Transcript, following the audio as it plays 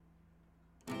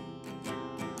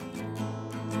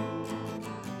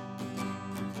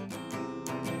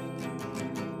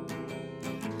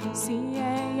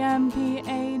CAMPADULTHOOD,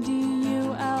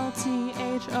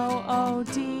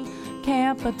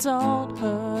 Camp Adulthood.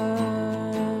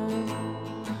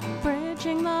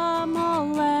 Bridging the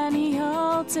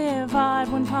millennial divide,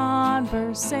 one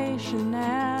conversation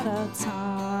at a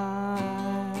time.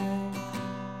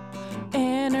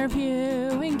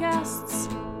 Interviewing guests,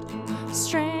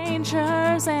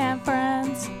 strangers and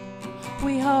friends.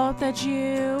 We hope that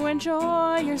you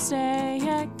enjoy your stay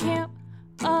at Camp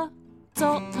Adulthood.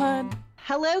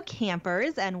 Hello,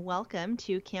 campers, and welcome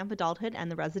to Camp Adulthood and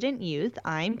the Resident Youth.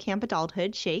 I'm Camp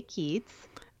Adulthood, Shay Keats.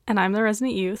 And I'm the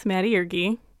Resident Youth, Maddie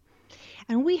Yergi.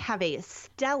 And we have a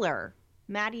stellar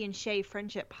Maddie and Shay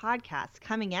Friendship podcast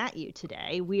coming at you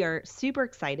today. We are super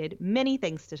excited. Many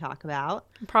things to talk about.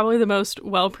 Probably the most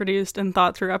well-produced and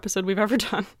thought-through episode we've ever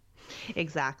done.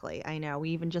 Exactly. I know.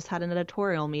 We even just had an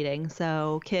editorial meeting,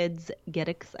 so kids, get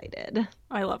excited.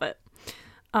 I love it.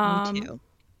 Me too.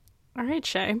 All right,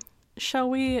 Shay. Shall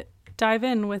we dive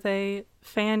in with a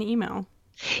fan email?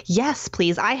 Yes,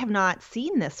 please. I have not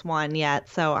seen this one yet,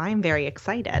 so I'm very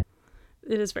excited.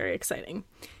 It is very exciting.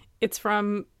 It's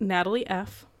from Natalie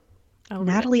F.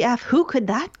 Natalie F. Who could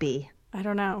that be? I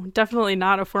don't know. Definitely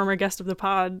not a former guest of the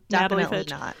pod. Definitely Natalie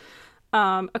Fitch.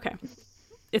 not. Okay.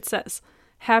 It says,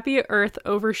 Happy Earth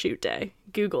Overshoot Day.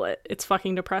 Google it. It's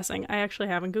fucking depressing. I actually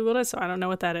haven't Googled it, so I don't know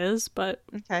what that is, but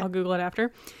okay. I'll Google it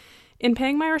after. In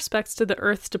paying my respects to the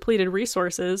Earth's depleted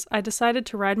resources, I decided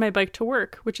to ride my bike to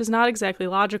work, which is not exactly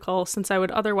logical since I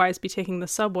would otherwise be taking the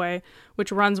subway,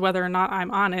 which runs whether or not I'm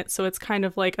on it, so it's kind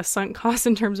of like a sunk cost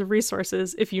in terms of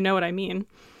resources, if you know what I mean.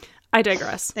 I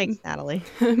digress. Thanks, Natalie.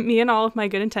 Me and all of my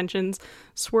good intentions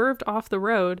swerved off the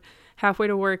road halfway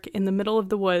to work in the middle of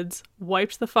the woods,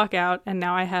 wiped the fuck out, and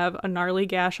now I have a gnarly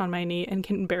gash on my knee and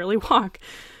can barely walk.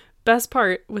 Best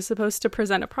part was supposed to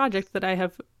present a project that I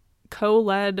have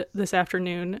co-led this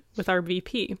afternoon with our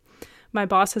VP. My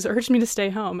boss has urged me to stay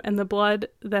home, and the blood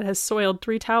that has soiled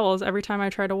 3 towels every time I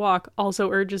try to walk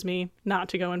also urges me not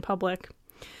to go in public.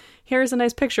 Here's a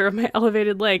nice picture of my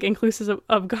elevated leg, inclusive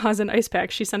of gauze and ice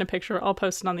packs. She sent a picture. I'll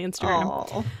post it on the Instagram.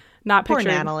 Aww. Not Poor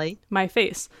pictured Natalie. My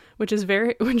face, which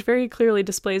very clearly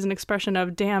displays an expression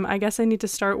of, damn, I guess I need to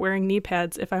start wearing knee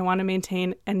pads if I want to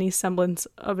maintain any semblance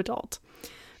of adult.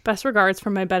 Best regards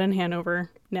from my bed in Hanover,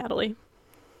 Natalie.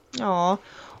 Oh,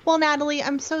 well, Natalie,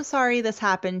 I'm so sorry this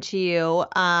happened to you.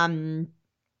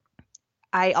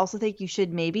 I also think you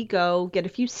should maybe go get a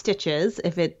few stitches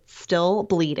if it's still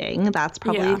bleeding. That's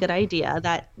probably a good idea.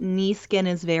 That knee skin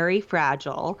is very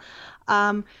fragile.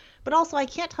 But also, I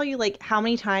can't tell you like how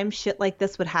many times shit like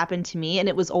this would happen to me. And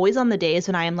it was always on the days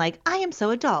when I am like, I am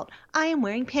so adult. I am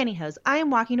wearing pantyhose. I am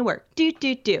walking to work. Do.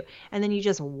 And then you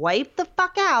just wipe the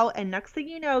fuck out. And next thing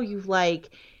you know, you've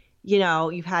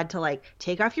had to like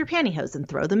take off your pantyhose and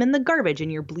throw them in the garbage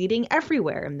and you're bleeding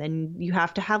everywhere. And then you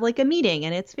have to have like a meeting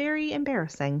and it's very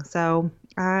embarrassing. So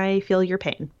I feel your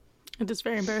pain. It is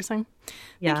very embarrassing.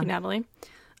 Yeah. Thank you, Natalie.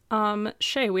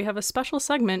 Shay, we have a special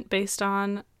segment based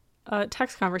on a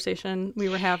text conversation we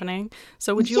were having.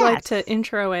 So would you like to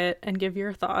intro it and give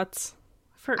your thoughts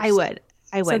first? I would.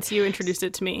 Since you introduced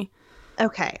it to me.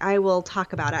 Okay, I will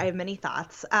talk about it. I have many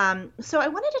thoughts. So I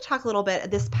wanted to talk a little bit.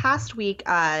 This past week,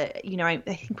 I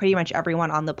think pretty much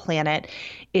everyone on the planet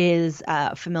is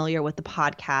familiar with the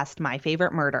podcast My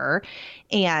Favorite Murder,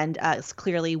 and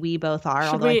clearly we both are.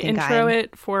 Should we intro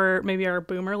it for maybe our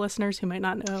boomer listeners who might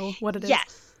not know what it is?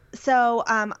 Yes. So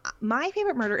My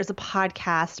Favorite Murder is a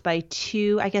podcast by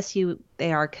two,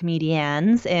 they are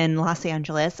comedians in Los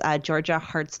Angeles, Georgia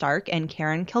Hardstark and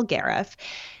Karen Kilgariff.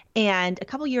 And a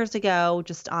couple years ago,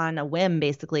 just on a whim,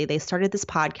 basically, they started this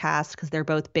podcast because they're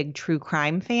both big true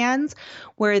crime fans,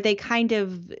 where they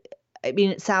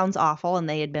it sounds awful and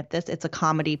they admit this, it's a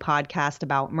comedy podcast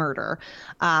about murder.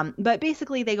 But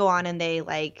basically they go on and they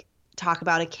like talk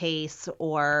about a case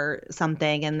or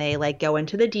something and they like go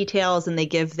into the details and they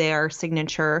give their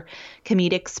signature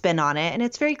comedic spin on it. And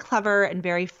it's very clever and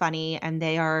very funny. And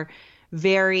they are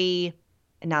and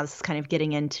now this is kind of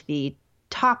getting into the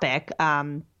topic,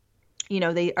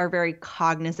 they are very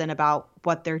cognizant about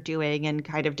what they're doing and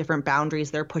kind of different boundaries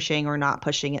they're pushing or not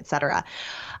pushing, et cetera.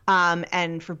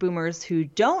 And for boomers who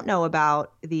don't know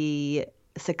about the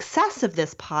success of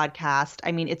this podcast,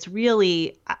 I mean, it's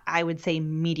really, I would say,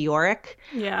 meteoric.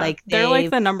 Yeah, they're like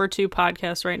the number 2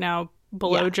 podcast right now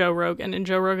below Joe Rogan. And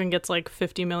Joe Rogan gets like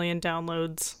 50 million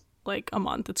downloads like a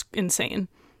month. It's insane.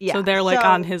 Yeah, so they're like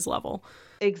on his level.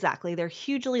 Exactly. They're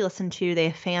hugely listened to. They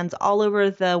have fans all over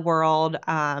the world.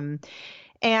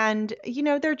 And,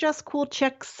 they're just cool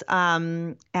chicks.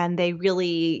 And they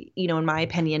really, in my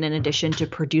opinion, in addition to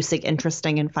producing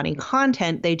interesting and funny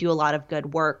content, they do a lot of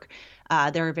good work.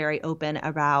 They're very open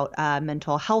about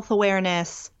mental health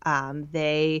awareness.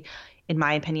 They, in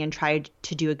my opinion, try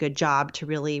to do a good job to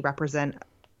really represent,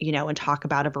 and talk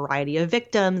about a variety of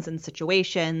victims and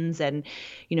situations. And,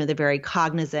 they're very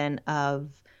cognizant of,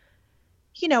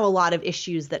 a lot of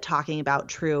issues that talking about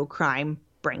true crime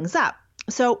brings up.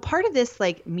 So part of this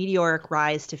like meteoric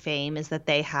rise to fame is that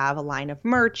they have a line of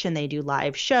merch and they do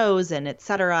live shows and et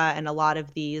cetera. And a lot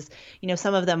of these,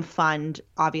 some of them fund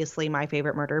obviously My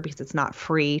Favorite Murder because it's not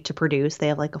free to produce. They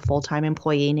have like a full-time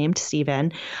employee named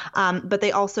Steven. But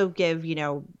they also give,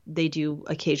 they do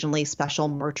occasionally special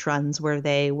merch runs where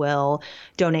they will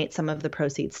donate some of the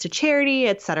proceeds to charity,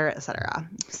 et cetera, et cetera.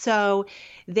 So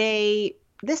they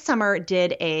this summer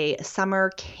did a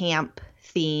summer camp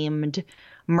themed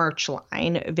merch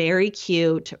line. Very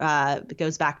cute. It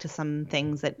goes back to some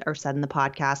things that are said in the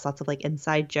podcast, lots of like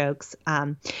inside jokes.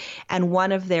 And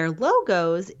one of their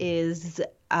logos is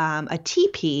a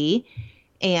teepee.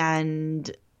 And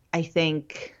I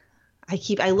think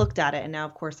I looked at it and now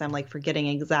of course I'm like forgetting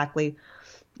exactly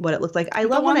what it looks like. I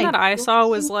love the one that I saw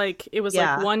was like it was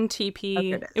like one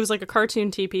teepee. Okay, it was like a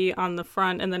cartoon teepee on the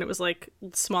front, and then it was like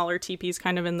smaller teepees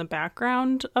kind of in the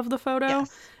background of the photo.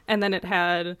 Yes. And then it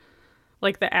had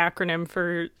like the acronym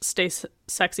for Stay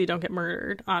Sexy, Don't Get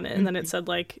Murdered on it. And then it said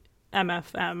like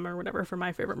MFM or whatever for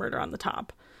My Favorite Murder on the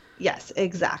top. Yes,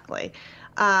 exactly.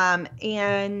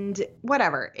 And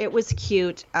whatever. It was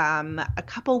cute. A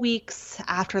couple weeks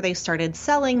after they started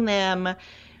selling them,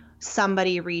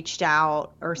 somebody reached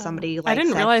out or somebody I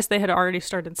didn't realize they had already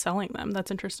started selling them. That's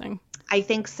interesting. I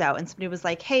think so. And somebody was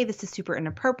like, hey, this is super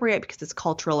inappropriate because it's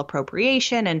cultural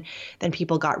appropriation. And then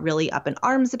people got really up in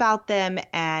arms about them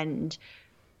and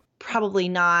probably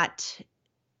not,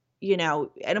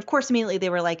 and of course, immediately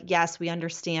they were like, yes, we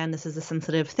understand this is a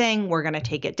sensitive thing. We're going to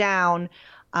take it down,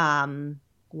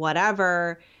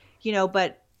 whatever,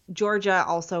 but Georgia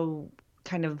also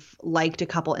kind of liked a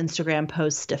couple Instagram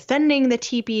posts defending the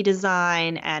teepee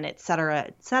design and et cetera,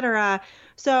 et cetera.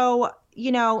 So,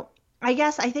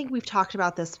 I think we've talked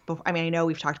about this before. I mean, I know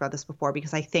we've talked about this before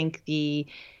because I think the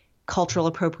cultural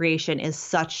appropriation is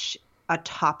such a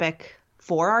topic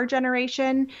for our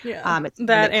generation. Yeah,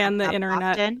 that and the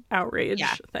internet outrage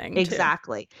thing.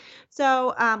 Exactly. Too.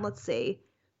 So let's see.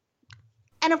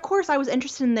 And of course, I was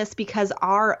interested in this because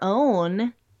our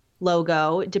own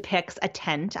logo depicts a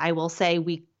tent. I will say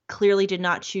we clearly did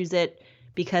not choose it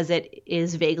because it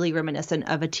is vaguely reminiscent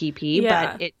of a teepee,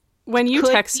 but it when you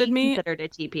texted me considered a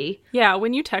teepee. Yeah,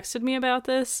 when you texted me about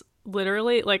this,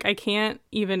 literally, like I can't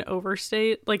even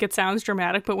overstate. Like it sounds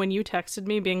dramatic, but when you texted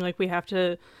me being like we have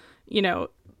to,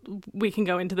 we can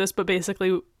go into this, but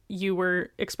basically you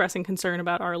were expressing concern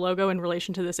about our logo in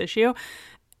relation to this issue,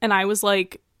 and I was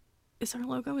like, is our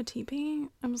logo a teepee?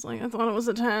 I was like, I thought it was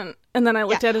a tent. And then I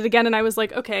looked at it again and I was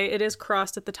like, okay, it is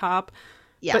crossed at the top.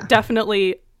 Yeah. But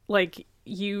definitely, like,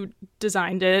 you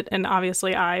designed it. And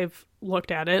obviously I've looked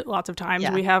at it lots of times.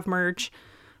 Yeah. We have merch.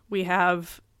 We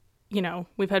have,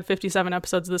 we've had 57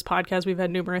 episodes of this podcast. We've had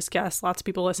numerous guests. Lots of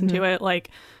people listen to it. Like,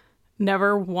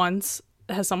 never once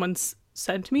has someone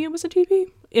said to me it was a teepee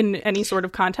in any sort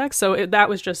of context. So that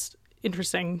was just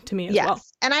interesting to me as well.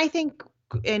 And I think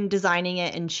in designing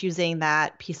it and choosing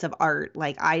that piece of art,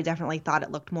 like I definitely thought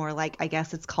it looked more like, I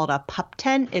guess it's called a pup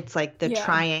tent. It's like the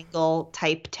triangle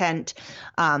type tent,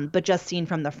 but just seen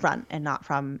from the front and not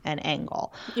from an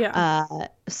angle. Yeah.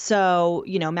 So,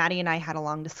 Maddie and I had a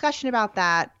long discussion about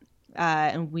that.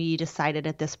 And we decided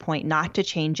at this point not to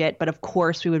change it. But of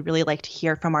course, we would really like to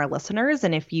hear from our listeners.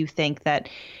 And if you think that,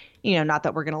 not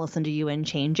that we're going to listen to you and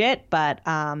change it, but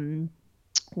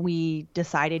we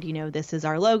decided, this is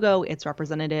our logo. It's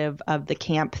representative of the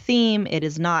camp theme. It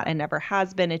is not and never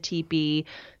has been a teepee.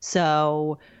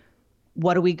 So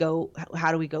how do we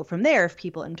go from there if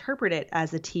people interpret it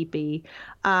as a teepee?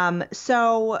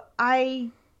 So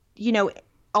I,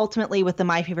 ultimately with the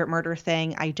My Favorite Murder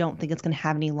thing, I don't think it's going to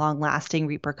have any long lasting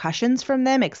repercussions from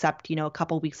them, except, a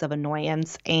couple weeks of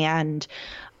annoyance. And,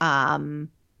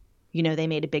 they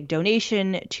made a big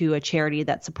donation to a charity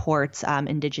that supports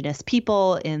Indigenous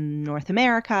people in North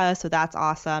America. So that's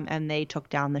awesome. And they took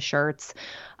down the shirts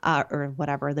or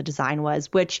whatever the design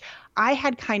was, which I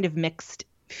had kind of mixed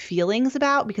feelings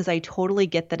about because I totally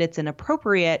get that it's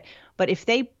inappropriate. But if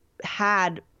they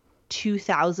had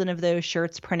 2,000 of those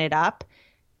shirts printed up,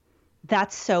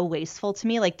 that's so wasteful to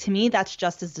me. Like, to me, that's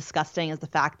just as disgusting as the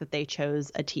fact that they chose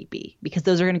a teepee, because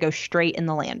those are going to go straight in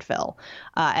the landfill.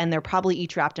 And they're probably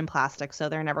each wrapped in plastic, so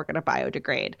they're never going to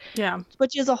biodegrade. Yeah.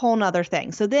 Which is a whole nother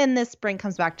thing. So then this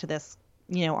comes back to this,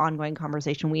 ongoing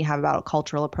conversation we have about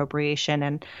cultural appropriation.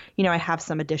 And, I have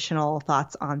some additional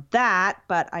thoughts on that,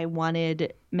 but I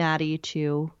wanted Maddie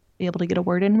to be able to get a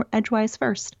word in edgewise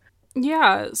first.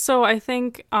 Yeah. So I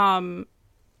think, I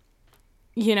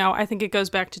think it goes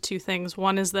back to two things.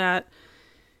 One is that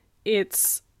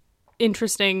it's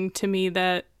interesting to me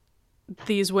that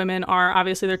these women are,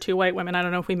 obviously they're two white women. I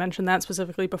don't know if we mentioned that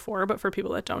specifically before, but for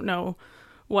people that don't know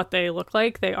what they look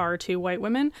like, they are two white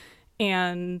women.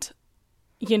 And,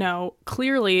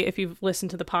 clearly if you've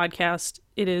listened to the podcast,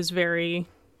 it is very,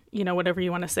 whatever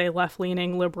you want to say,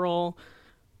 left-leaning, liberal,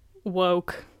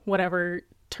 woke, whatever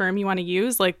term you want to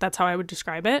use. Like, that's how I would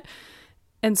describe it.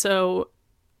 And so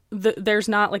there's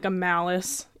not like a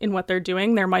malice in what they're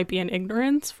doing. There might be an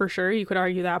ignorance, for sure. You could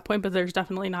argue that point, but there's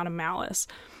definitely not a malice.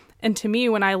 And to me,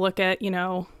 when I look at,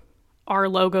 our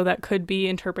logo that could be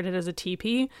interpreted as a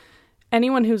teepee,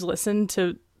 anyone who's listened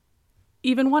to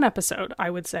even one episode,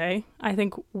 I would say, I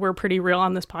think we're pretty real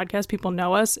on this podcast. People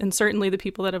know us, and certainly the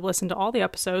people that have listened to all the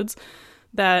episodes,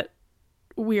 that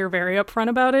we are very upfront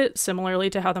about it, similarly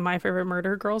to how the My Favorite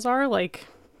Murder girls are. Like,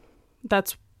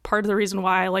 that's part of the reason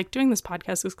why I like doing this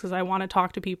podcast, is because I want to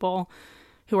talk to people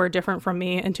who are different from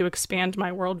me and to expand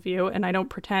my worldview, and I don't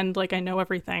pretend like I know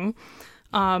everything.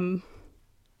 But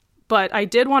I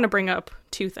did want to bring up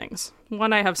two things.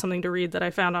 One, I have something to read that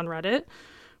I found on Reddit,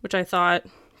 which I thought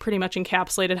pretty much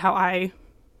encapsulated how I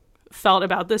felt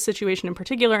about this situation in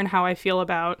particular, and how I feel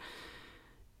about,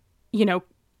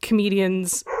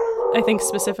 comedians, I think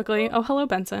specifically. Oh, hello,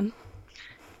 Benson.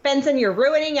 Benson, you're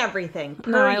ruining everything.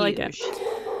 No, I like it.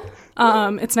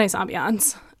 It's nice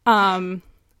ambiance. Love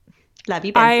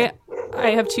you, Benson. I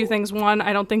have two things. One,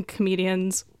 I don't think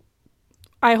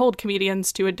I hold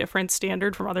comedians to a different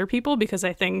standard from other people, because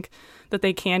I think that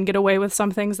they can get away with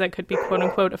some things that could be quote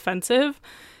unquote offensive.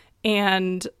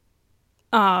 And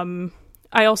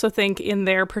I also think in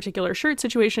their particular shirt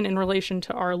situation in relation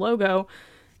to our logo,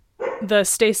 the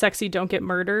stay sexy, don't get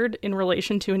murdered in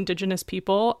relation to Indigenous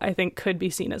people, I think could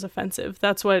be seen as offensive.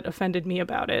 That's what offended me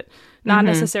about it. Not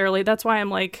necessarily. That's why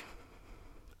I'm like,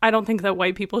 I don't think that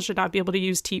white people should not be able to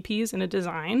use teepees in a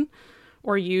design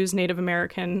or use Native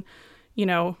American,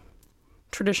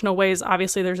 traditional ways.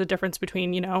 Obviously, there's a difference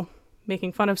between,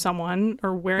 making fun of someone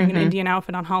or wearing an Indian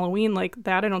outfit on Halloween. Like,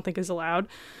 that I don't think is allowed.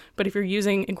 But if you're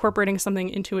incorporating something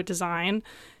into a design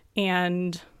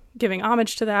and giving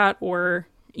homage to that, or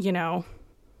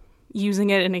using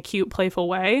it in a cute, playful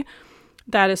way,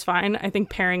 that is fine. I think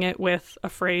pairing it with a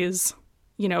phrase,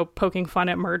 poking fun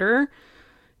at murder,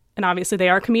 and obviously they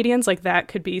are comedians, like, that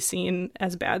could be seen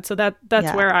as bad. So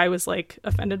that's where I was like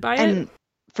offended by it.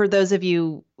 For those of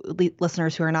you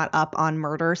listeners who are not up on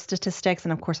murder statistics,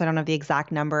 and of course I don't have the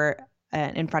exact number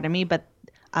in front of me, but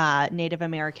Native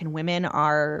American women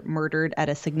are murdered at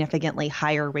a significantly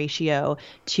higher ratio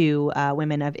to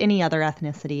women of any other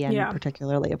ethnicity, and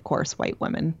particularly, of course, white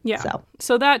women. Yeah.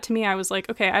 So that, to me, I was like,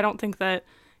 okay, I don't think that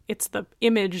it's the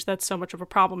image that's so much of a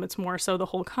problem. It's more so the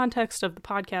whole context of the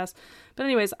podcast. But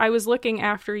anyways, I was looking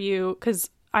after you, because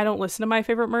I don't listen to My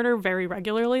Favorite Murder very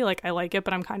regularly. Like, I like it,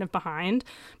 but I'm kind of behind.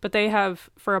 But they have,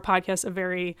 for a podcast, a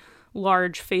very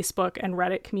large Facebook and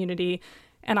Reddit community.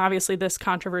 And obviously this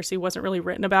controversy wasn't really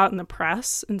written about in the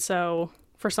press. And so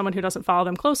for someone who doesn't follow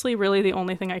them closely, really the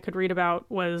only thing I could read about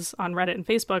was on Reddit and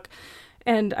Facebook.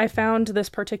 And I found this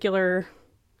particular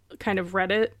kind of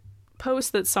Reddit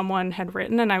post that someone had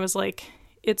written, and I was like,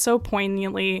 it so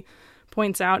poignantly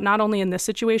points out, not only in this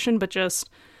situation, but just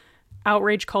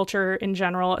outrage culture in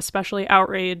general, especially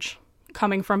outrage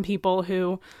coming from people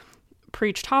who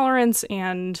preach tolerance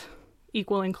and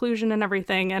equal inclusion and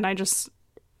everything. And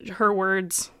her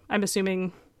words, I'm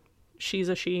assuming she's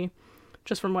a she,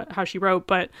 just from how she wrote,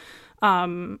 but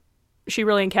she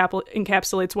really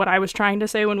encapsulates what I was trying to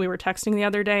say when we were texting the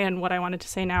other day and what I wanted to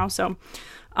say now. So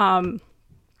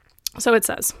it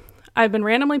says, I've been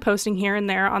randomly posting here and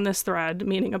there on this thread,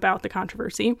 meaning about the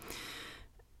controversy,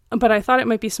 but I thought it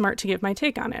might be smart to give my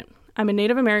take on it. I'm a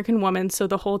Native American woman, so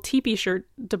the whole teepee shirt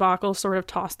debacle sort of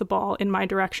tossed the ball in my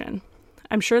direction.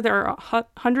 I'm sure there are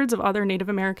hundreds of other Native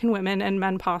American women and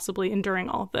men possibly enduring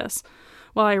all of this.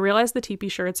 While I realize the teepee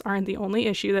shirts aren't the only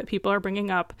issue that people are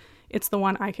bringing up, it's the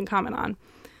one I can comment on.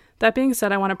 That being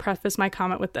said, I want to preface my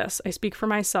comment with this. I speak for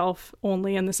myself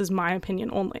only, and this is my opinion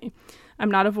only.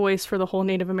 I'm not a voice for the whole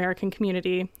Native American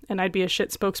community, and I'd be a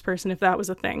shit spokesperson if that was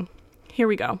a thing. Here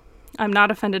we go. I'm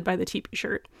not offended by the teepee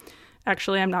shirt.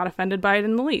 Actually, I'm not offended by it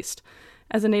in the least.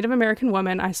 As a Native American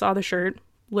woman, I saw the shirt,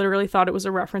 literally thought it was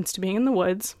a reference to being in the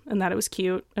woods and that it was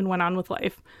cute, and went on with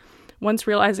life. Once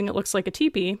realizing it looks like a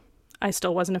teepee, I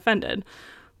still wasn't offended.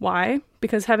 Why?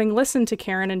 Because having listened to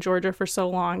Karen and Georgia for so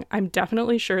long, I'm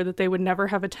definitely sure that they would never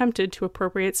have attempted to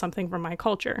appropriate something from my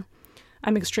culture.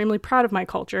 I'm extremely proud of my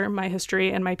culture, my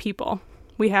history, and my people.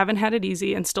 We haven't had it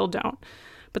easy and still don't.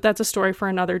 But that's a story for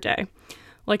another day.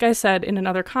 Like I said in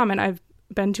another comment, I've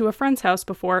been to a friend's house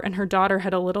before, and her daughter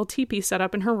had a little teepee set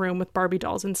up in her room with Barbie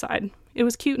dolls inside. It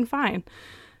was cute and fine.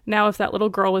 Now, if that little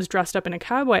girl was dressed up in a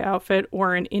cowboy outfit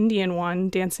or an Indian one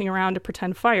dancing around to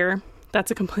pretend fire,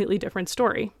 that's a completely different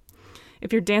story.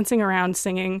 If you're dancing around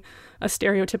singing a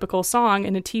stereotypical song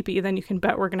in a teepee, then you can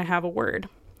bet we're going to have a word.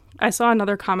 I saw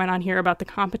another comment on here about the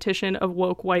competition of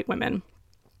woke white women.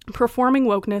 Performing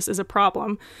wokeness is a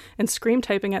problem, and scream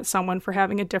typing at someone for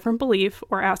having a different belief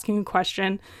or asking a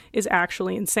question is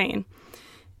actually insane.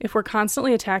 If we're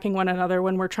constantly attacking one another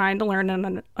when we're trying to learn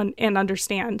and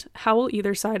understand, how will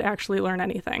either side actually learn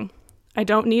anything? I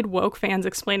don't need woke fans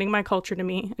explaining my culture to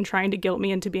me and trying to guilt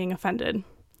me into being offended.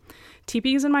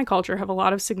 Teepees in my culture have a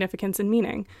lot of significance and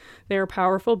meaning. They are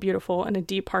powerful, beautiful, and a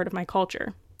deep part of my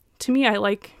culture. To me,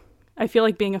 I feel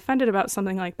like being offended about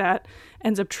something like that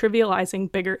ends up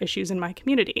trivializing bigger issues in my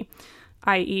community,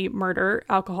 i.e. murder,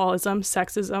 alcoholism,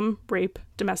 sexism, rape,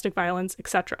 domestic violence,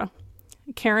 etc.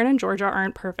 Karen and Georgia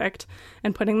aren't perfect,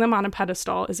 and putting them on a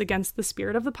pedestal is against the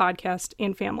spirit of the podcast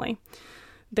and family.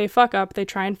 They fuck up, they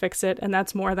try and fix it, and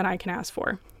that's more than I can ask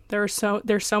for. There's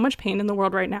so much pain in the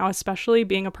world right now, especially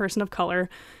being a person of color,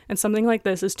 and something like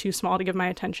this is too small to give my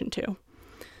attention to.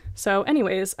 So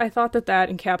anyways, I thought that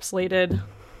encapsulated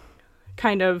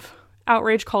kind of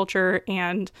outrage culture,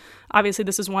 and obviously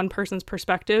this is one person's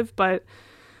perspective, but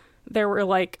there were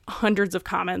like hundreds of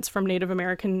comments from Native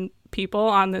American people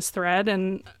on this thread,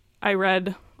 and I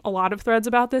read a lot of threads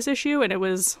about this issue, and it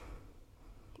was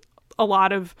a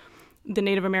lot of the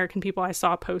Native American people I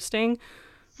saw posting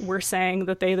were saying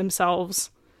that they themselves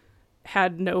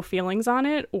had no feelings on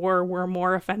it or were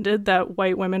more offended that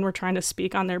white women were trying to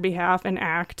speak on their behalf and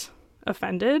act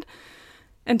offended.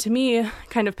 And to me,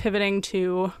 kind of pivoting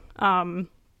to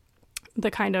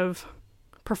the kind of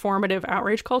performative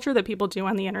outrage culture that people do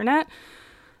on the internet,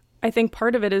 I think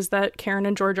part of it is that Karen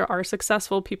and Georgia are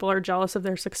successful. People are jealous of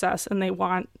their success and they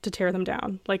want to tear them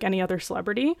down like any other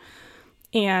celebrity.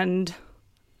 And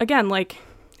again, like,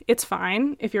 it's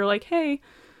fine if you're like, hey,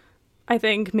 I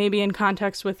think maybe in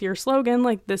context with your slogan,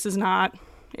 like, this is not,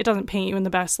 it doesn't paint you in the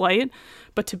best light,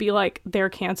 but to be like, they're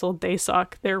canceled, they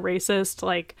suck, they're racist,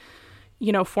 like,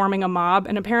 you know, forming a mob.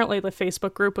 And apparently the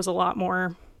Facebook group was a lot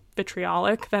more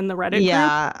vitriolic than the Reddit group.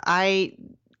 Yeah,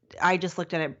 I just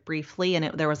looked at it briefly,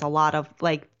 and there was a lot of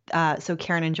like, so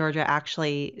Karen and Georgia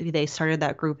actually, they started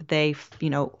that group. They, you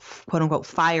know, quote unquote,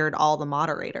 fired all the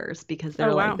moderators because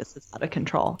they're like, this is out of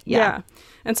control. Yeah.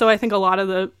 And so I think a lot of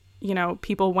the, you know,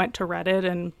 people went to Reddit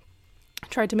and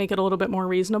tried to make it a little bit more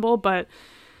reasonable. But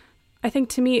I think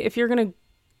to me, if you're going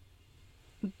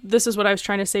to, this is what I was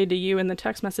trying to say to you in the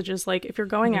text messages, like, if you're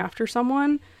going after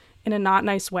someone in a not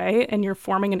nice way and you're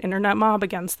forming an internet mob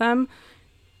against them,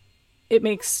 it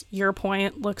makes your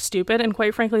point look stupid. And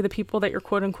quite frankly, the people that you're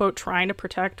quote unquote trying to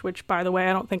protect, which by the way,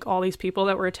 I don't think all these people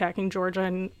that were attacking Georgia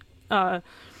and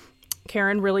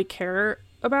Karen really care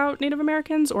about Native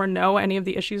Americans or know any of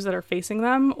the issues that are facing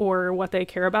them or what they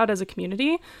care about as a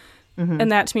community.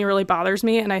 And that to me really bothers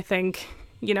me. And I think,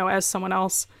 you know, as someone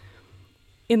else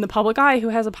in the public eye who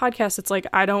has a podcast, it's like,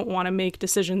 I don't want to make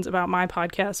decisions about my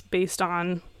podcast based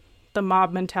on the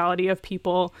mob mentality of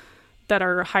people that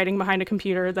are hiding behind a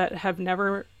computer that have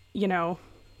never, you know,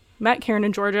 met Karen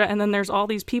and Georgia. And then there's all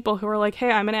these people who are like,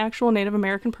 hey, I'm an actual Native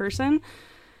American person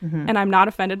and I'm not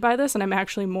offended by this. And I'm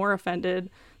actually more offended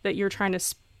that you're trying to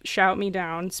shout me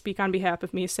down, speak on behalf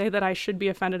of me, say that I should be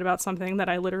offended about something that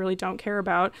I literally don't care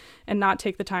about, and not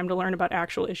take the time to learn about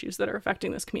actual issues that are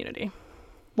affecting this community.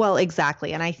 Well,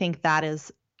 exactly. And I think that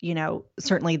is, you know,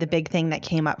 certainly the big thing that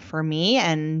came up for me,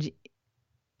 and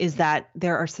is that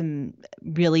there are some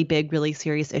really big, really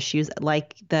serious issues,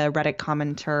 like the Reddit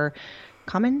commentator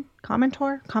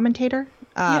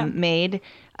made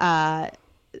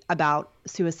about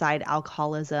suicide,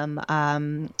 alcoholism,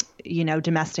 you know,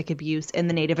 domestic abuse in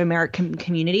the Native American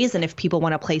communities. And if people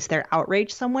want to place their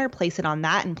outrage somewhere, place it on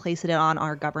that and place it on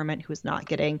our government, who is not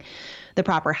getting the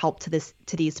proper help to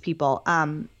these people.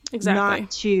 Exactly.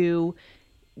 Not to,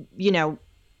 you know,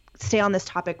 stay on this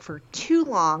topic for too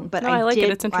long, but I like did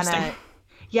it. It's interesting.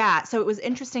 Yeah, so it was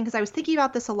interesting because I was thinking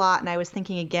about this a lot, and I was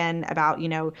thinking again about, you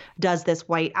know, does this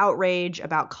white outrage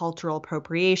about cultural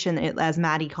appropriation, as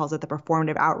Maddie calls it, the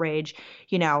performative outrage,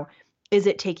 you know, is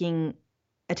it taking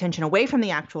attention away from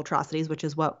the actual atrocities, which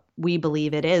is what we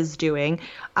believe it is doing,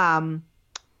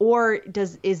 or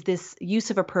is this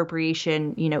use of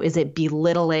appropriation, is it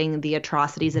belittling the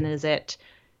atrocities, and is it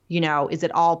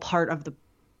all part of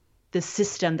the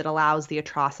system that allows the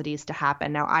atrocities to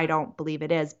happen? Now, I don't believe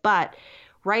it is, but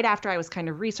right after I was kind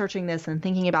of researching this and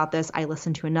thinking about this, I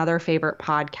listened to another favorite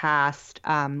podcast,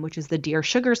 which is the Dear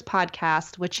Sugars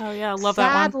podcast, which oh yeah, love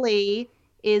that one. Sadly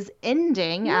is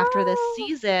ending after this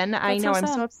season. I know, I'm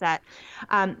so upset.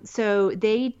 So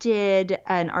they did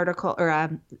an article or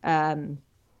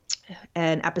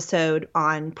an episode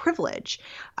on privilege,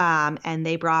 and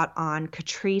they brought on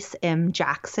Catrice M.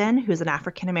 Jackson, who's an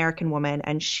African-American woman,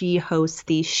 and she hosts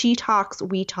the She Talks,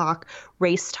 We Talk,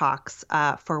 Race Talks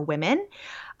for women.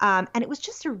 And it was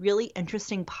just a really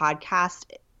interesting podcast.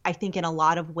 I think in a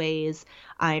lot of ways,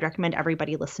 I'd recommend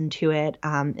everybody listen to it,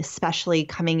 especially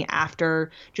coming after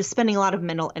just spending a lot of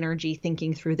mental energy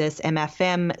thinking through this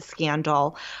MFM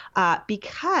scandal,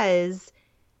 because,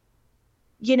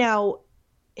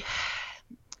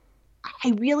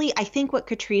 I think what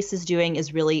Catrice is doing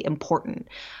is really important.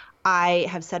 I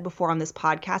have said before on this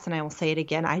podcast, and I will say it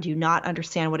again, I do not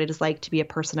understand what it is like to be a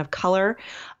person of color.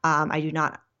 I do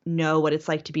not know what it's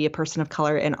like to be a person of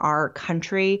color in our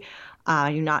country.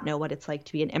 I do not know what it's like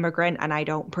to be an immigrant, and I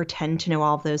don't pretend to know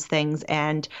all of those things.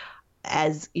 And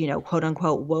as, quote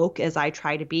unquote woke as I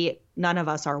try to be, none of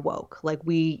us are woke. Like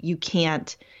you can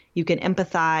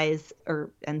empathize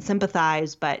and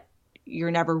sympathize, but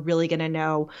you're never really going to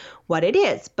know what it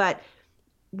is. But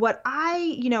what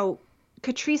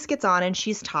Catrice gets on and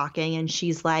she's talking and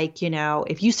she's like,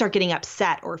 if you start getting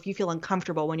upset or if you feel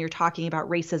uncomfortable when you're talking about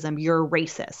racism, you're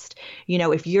racist.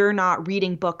 If you're not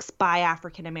reading books by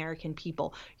African-American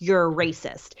people, you're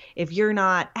racist. If you're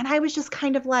not, and I was just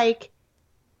kind of like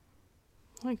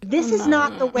this is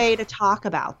not the way to talk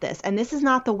about this. And this is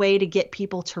not the way to get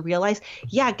people to realize,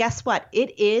 yeah, guess what?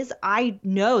 It is. I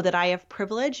know that I have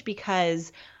privilege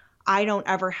because I don't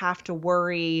ever have to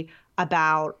worry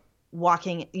about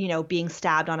walking, being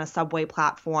stabbed on a subway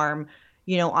platform,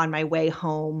 on my way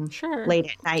home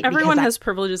late at night. Everyone has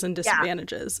privileges and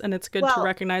disadvantages, and it's good to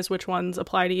recognize which ones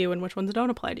apply to you and which ones don't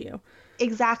apply to you.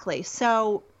 Exactly.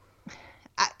 So,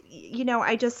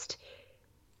 I just,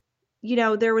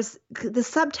 there was the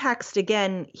subtext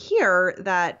again here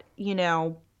that,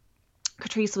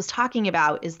 Catrice was talking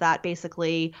about is that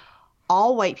basically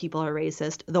all white people are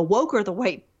racist. The woker the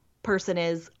white person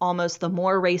is, almost the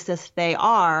more racist they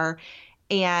are.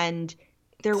 And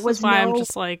there was I'm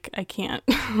just like, I can't.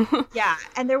 Yeah.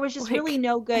 And there was just really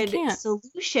no good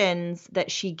solutions that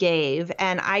she gave.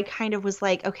 And I kind of was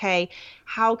like, okay,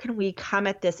 how can we come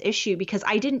at this issue? Because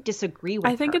I didn't disagree with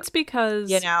her. I think it's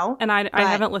because, and I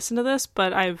haven't listened to this,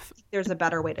 but there's a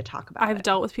better way to talk about it. I've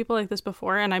dealt with people like this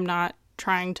before, and I'm not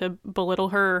trying to belittle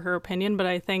her or her opinion, but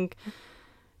I think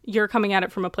you're coming at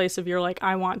it from a place of you're like,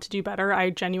 I want to do better. I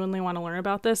genuinely want to learn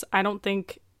about this. I don't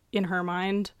think in her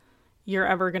mind you're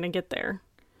ever going to get there.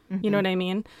 You know what I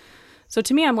mean? So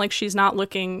to me, I'm like, she's not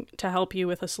looking to help you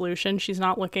with a solution. She's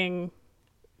not looking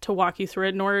to walk you through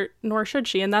it, nor should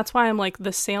she. And that's why I'm like,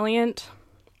 the salient,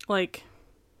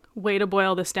 way to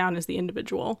boil this down is the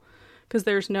individual. Because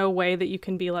there's no way that you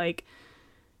can be like,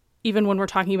 even when we're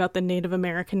talking about the Native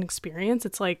American experience,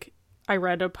 it's like, I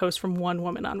read a post from one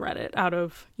woman on Reddit out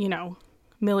of,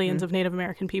 millions of Native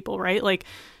American people, right? Like,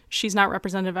 she's not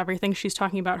representative of everything. She's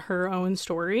talking about her own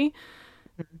story.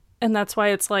 And that's why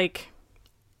it's like,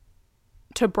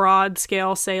 to broad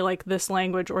scale say like this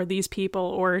language or these people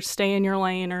or stay in your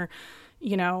lane or,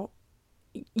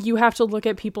 you have to look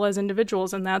at people as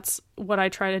individuals. And that's what I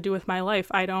try to do with my life.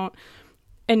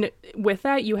 And with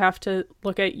that, you have to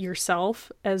look at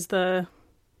yourself as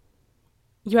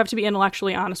you have to be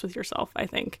intellectually honest with yourself, I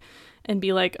think, and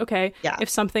be like, okay, if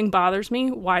something bothers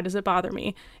me, why does it bother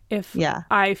me? If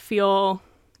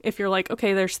you're like,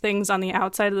 okay, there's things on the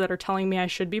outside that are telling me I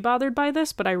should be bothered by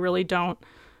this, but I really don't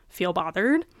feel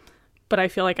bothered, but I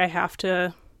feel like I have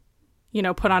to,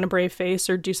 put on a brave face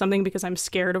or do something because I'm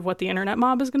scared of what the internet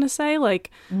mob is going to say.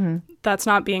 Like, that's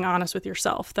not being honest with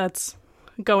yourself. That's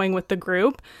going with the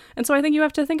group. And so I think you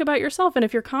have to think about yourself. And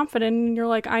if you're confident and you're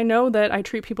like, I know that I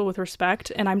treat people with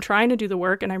respect and I'm trying to do the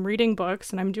work and I'm reading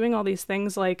books and I'm doing all these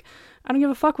things, like, I don't give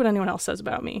a fuck what anyone else says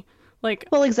about me. Like,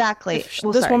 well, exactly. If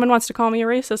this woman wants to call me a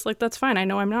racist, like, that's fine. I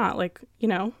know I'm not, like,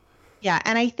 Yeah.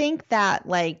 And I think that,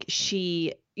 like,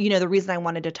 she, the reason I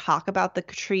wanted to talk about the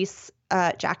Catrice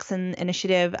Jackson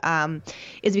initiative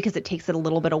is because it takes it a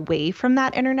little bit away from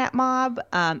that internet mob.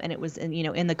 And it was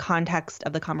in the context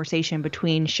of the conversation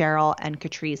between Cheryl and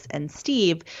Catrice and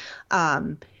Steve.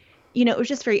 it was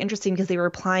just very interesting because they were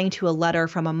replying to a letter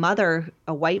from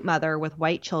a white mother with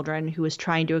white children who was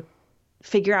trying to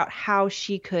figure out how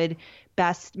she could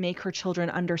best make her children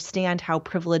understand how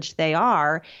privileged they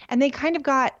are. And they kind of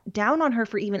got down on her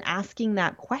for even asking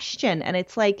that question. And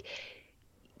it's like,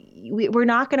 we're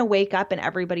not going to wake up and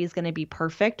everybody's going to be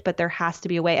perfect, but there has to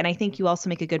be a way. And I think you also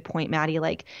make a good point, Maddie.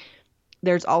 Like,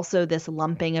 there's also this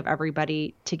lumping of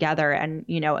everybody together. And,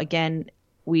 again,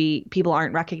 people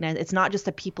aren't recognized. It's not just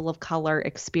a people of color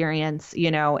experience.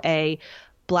 A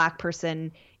Black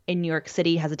person in New York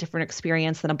City has a different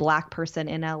experience than a Black person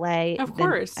in LA. Of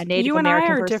course. A Native You and I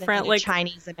American are person different, and like a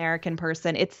Chinese American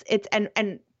person.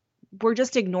 And we're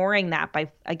just ignoring that by,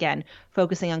 again,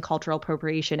 focusing on cultural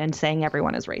appropriation and saying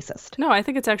everyone is racist. No, I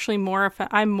think it's actually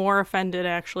I'm more offended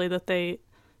actually that they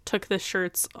took the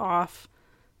shirts off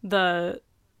the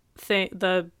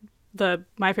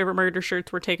My Favorite Murder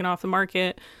shirts were taken off the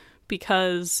market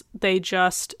because they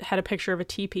just had a picture of a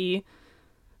teepee,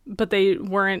 but they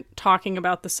weren't talking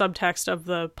about the subtext of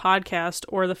the podcast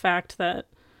or the fact that,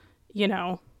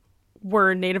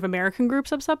 were Native American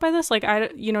groups upset by this? Like,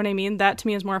 you know what I mean? That to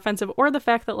me is more offensive. Or the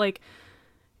fact that, like,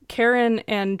 Karen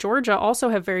and Georgia also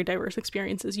have very diverse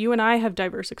experiences. You and I have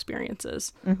diverse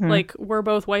experiences. Mm-hmm. Like, we're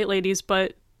both white ladies,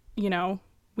 but,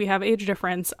 we have age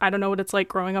difference. I don't know what it's like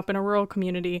growing up in a rural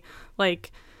community.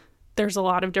 Like, there's a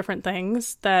lot of different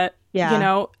things that,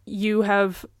 you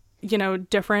have,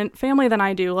 different family than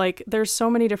I do. Like, there's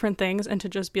so many different things. And to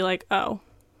just be like, oh,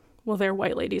 well, they're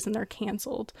white ladies and they're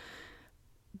canceled.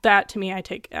 That to me, I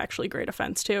take actually great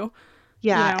offense to.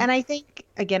 Yeah. And I think,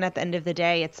 again, at the end of the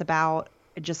day, it's about,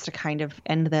 just to kind of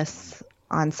end this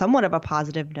on somewhat of a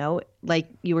positive note, like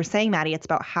you were saying, Maddie, it's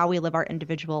about how we live our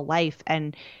individual life.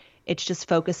 And it's just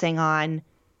focusing on,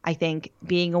 I think,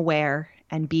 being aware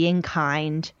and being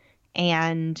kind.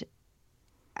 And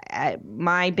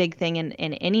my big thing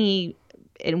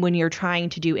when you're trying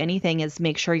to do anything is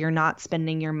make sure you're not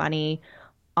spending your money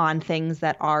on things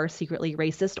that are secretly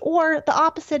racist, or the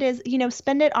opposite is,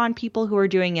 spend it on people who are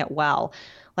doing it well.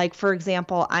 Like, for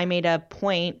example, I made a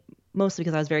point, mostly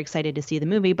because I was very excited to see the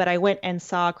movie, but I went and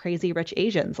saw Crazy Rich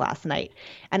Asians last night,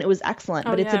 and it was excellent.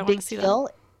 But it's a big deal.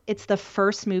 It's the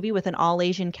first movie with an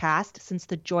all-Asian cast since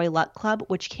The Joy Luck Club,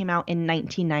 which came out in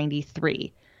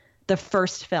 1993. The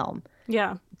first film.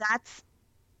 Yeah. That's,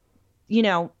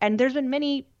 and there's been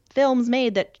many films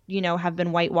made that, have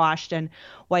been whitewashed and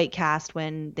white cast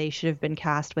when they should have been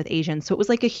cast with Asians. So it was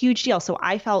like a huge deal. So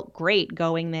I felt great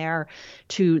going there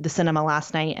to the cinema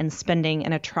last night and spending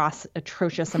an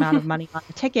atrocious amount of money on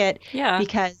the ticket. Yeah.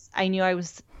 Because I knew I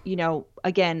was,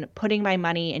 again, putting my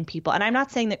money in people. And I'm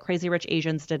not saying that Crazy Rich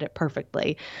Asians did it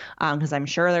perfectly, because I'm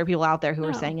sure there are people out there who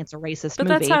are saying it's a racist movie.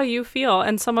 But that's how you feel.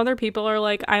 And some other people are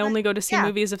like, I only go to see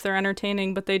movies if they're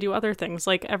entertaining, but they do other things.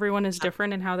 Like, everyone is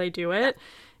different in how they do it.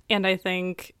 And I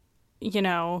think,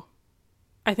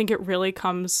 I think it really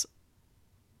comes,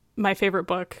 my favorite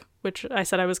book, which I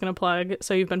said I was going to plug,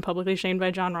 So You've Been Publicly Shamed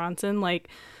by Jon Ronson. Like,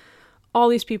 all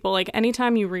these people, like,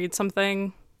 anytime you read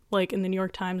something, like in the New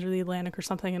York Times or the Atlantic or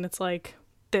something, and it's like,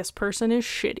 this person is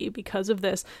shitty because of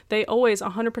this, they always,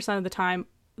 100% of the time,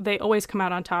 they always come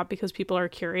out on top because people are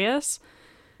curious.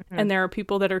 Mm-hmm. And there are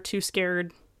people that are too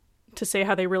scared to say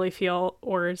how they really feel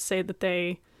or say that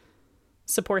they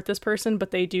support this person,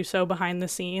 but they do so behind the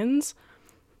scenes,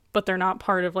 but they're not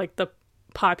part of, like, the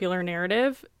popular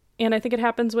narrative. And I think it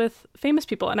happens with famous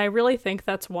people. And I really think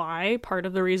that's why, part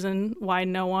of the reason why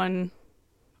no one,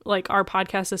 like, our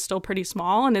podcast is still pretty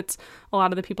small, and it's a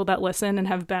lot of the people that listen and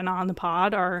have been on the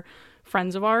pod are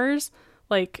friends of ours.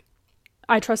 Like,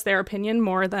 I trust their opinion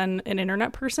more than an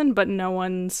internet person, but no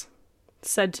one's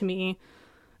said to me,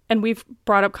 and we've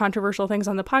brought up controversial things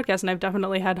on the podcast, and I've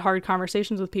definitely had hard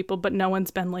conversations with people, but no one's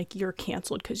been like, you're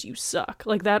canceled because you suck.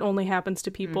 Like, that only happens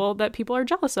to people that people are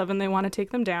jealous of, and they want to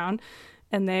take them down,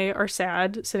 and they are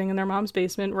sad sitting in their mom's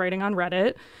basement writing on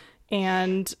Reddit,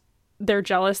 and they're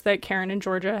jealous that Karen and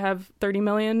Georgia have 30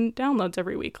 million downloads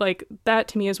every week. Like, that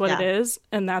to me is what it is,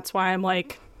 and that's why I'm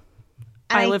like,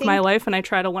 I live my life and I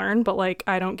try to learn, but, like,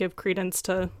 I don't give credence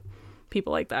to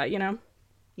people like that,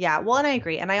 Yeah, well, and I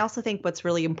agree. And I also think what's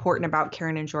really important about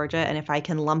Karen and Georgia, and if I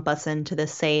can lump us into the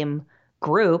same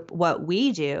group, what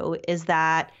we do is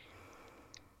that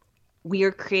we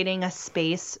are creating a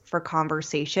space for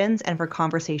conversations, and for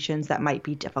conversations that might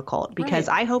be difficult. Because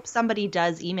I hope somebody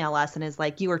does email us and is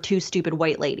like, you are two stupid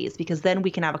white ladies, because then we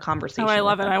can have a conversation. Oh, I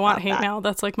love it. I want hate mail.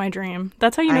 That's like my dream.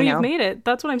 That's how you know you've made it.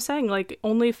 That's what I'm saying. Like,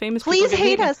 only famous people Please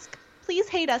hate us. Please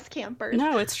hate us, campers.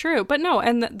 No, it's true. But no,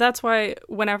 and that's why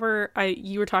whenever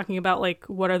you were talking about, like,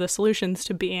 what are the solutions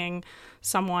to being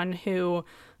someone who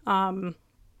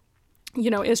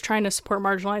is trying to support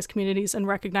marginalized communities and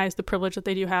recognize the privilege that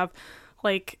they do have.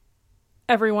 Like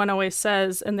everyone always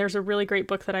says, and there's a really great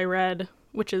book that I read,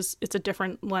 which is, it's a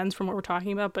different lens from what we're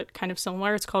talking about, but kind of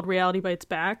similar. It's called Reality Bites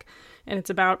Back, and it's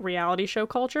about reality show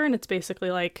culture. And it's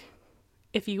basically like,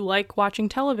 if you like watching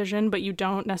television, but you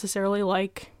don't necessarily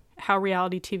like how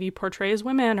reality TV portrays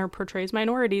women or portrays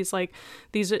minorities, like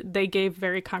they gave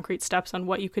very concrete steps on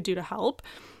what you could do to help.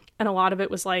 And a lot of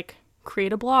it was like,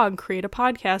 create a blog, create a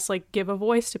podcast, like give a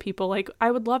voice to people. Like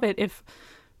I would love it if,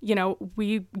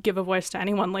 we give a voice to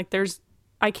anyone. Like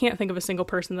I can't think of a single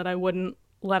person that I wouldn't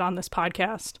let on this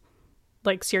podcast,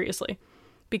 like seriously,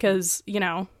 because,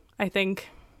 I think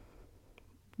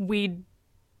we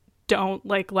don't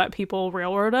like let people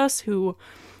railroad us who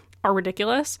are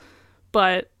ridiculous,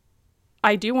 but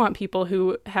I do want people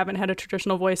who haven't had a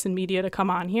traditional voice in media to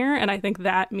come on here. And I think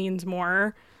that means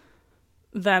more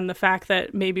than the fact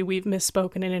that maybe we've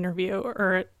misspoken in an interview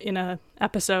or in a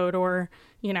episode, or,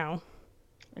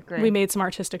 Agreed. we made some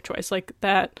artistic choice. Like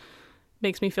that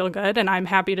makes me feel good. And I'm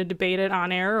happy to debate it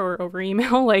on air or over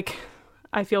email. Like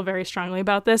I feel very strongly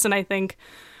about this. And I think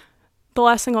the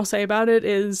last thing I'll say about it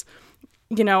is,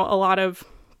 a lot of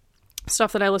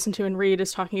stuff that I listen to and read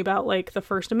is talking about like the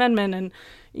First Amendment, and,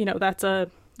 that's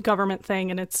a government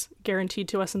thing and it's guaranteed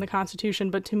to us in the Constitution.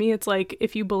 But to me, it's like,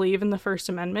 if you believe in the First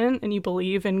Amendment and you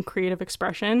believe in creative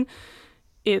expression,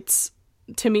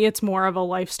 to me, it's more of a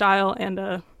lifestyle and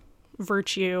a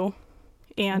virtue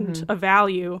and a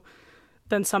value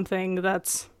than something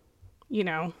that's,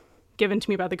 given to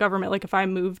me by the government. Like if I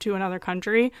move to another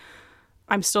country,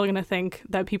 I'm still going to think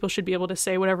that people should be able to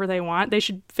say whatever they want. They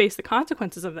should face the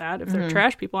consequences of that if they're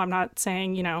trash people. I'm not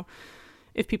saying,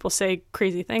 if people say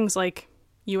crazy things, like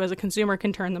you as a consumer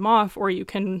can turn them off, or you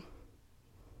can,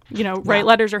 write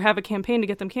letters or have a campaign to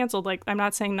get them canceled. Like I'm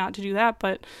not saying not to do that,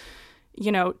 but,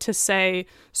 to say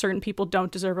certain people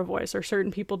don't deserve a voice, or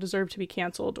certain people deserve to be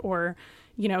canceled, or,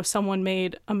 someone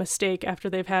made a mistake after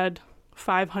they've had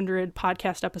 500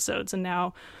 podcast episodes and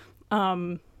now,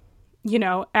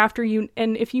 after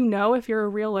and if you're a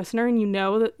real listener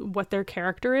and what their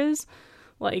character is,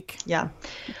 like, yeah.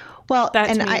 Well, that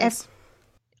and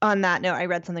on that note, I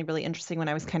read something really interesting when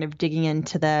I was kind of digging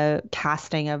into the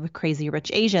casting of Crazy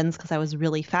Rich Asians, because I was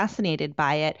really fascinated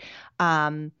by it.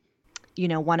 One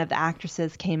of the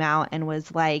actresses came out and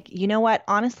was like, you know what,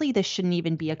 honestly, this shouldn't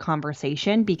even be a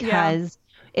conversation, because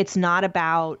it's not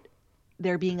about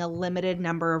there being a limited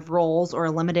number of roles or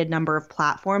a limited number of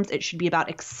platforms. It should be about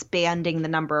expanding the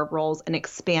number of roles and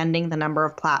expanding the number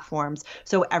of platforms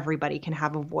so everybody can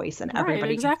have a voice and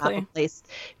everybody can have a place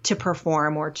to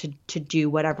perform or to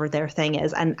do whatever their thing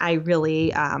is. And I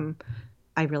really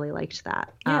liked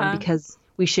that, because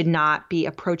we should not be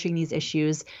approaching these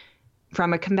issues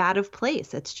from a combative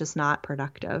place. It's just not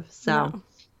productive. So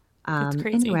it's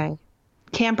crazy. Anyway,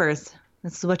 campers,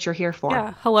 this is what you're here for.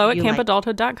 Yeah.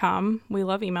 hello@campadulthood.com. We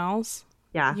love emails.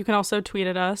 Yeah. You can also tweet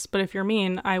at us, but if you're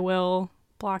mean, I will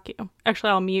block you. Actually,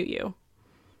 I'll mute you.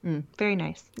 Very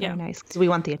nice. Very nice. Because we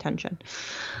want the attention.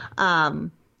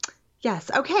 Yes.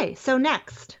 Okay. So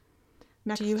next.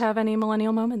 Do you have any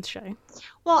millennial moments, Shay?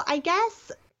 Well, I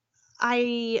guess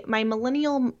my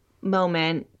millennial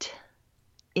moment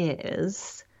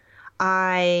is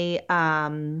I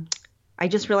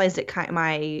just realized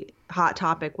my hot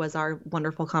topic was our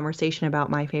wonderful conversation about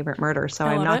my favorite murder. So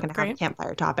I'm not going to have a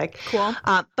campfire topic. Cool.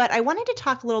 But I wanted to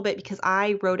talk a little bit because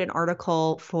I wrote an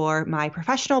article for my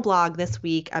professional blog this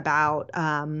week about,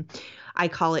 I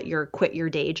call it your Quit Your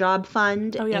Day Job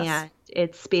Fund. Oh, yes. And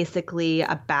it's basically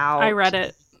about. I read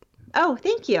it. Oh,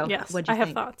 thank you. Yes, What'd you have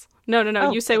think? thoughts. No.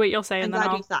 Oh, you say what you'll say, and then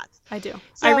I'll. Thoughts. I do.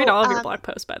 So, I read all of your blog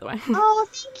posts, by the way. Oh,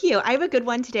 thank you. I have a good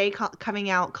one today coming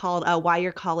out called "Why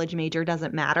Your College Major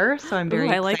Doesn't Matter." So I'm very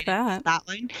excited like that. for that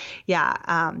one.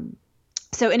 Yeah.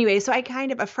 So anyway, I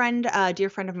kind of a dear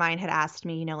friend of mine had asked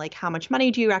me, like, how much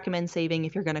money do you recommend saving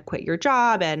if you're going to quit your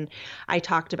job? And I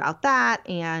talked about that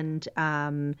and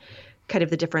kind of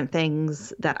the different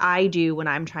things that I do when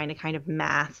I'm trying to kind of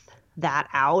math that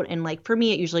out. And like for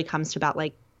me, it usually comes to about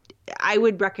like, I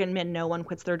would recommend no one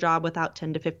quits their job without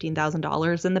 $10,000 to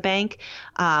 $15,000 in the bank.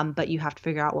 But you have to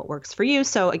figure out what works for you.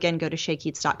 So again, go to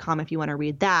shaykeats.com if you want to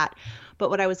read that. But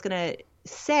what I was going to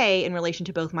say in relation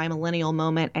to both my millennial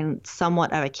moment and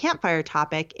somewhat of a campfire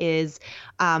topic is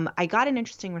I got an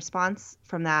interesting response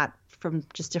from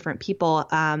just different people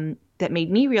that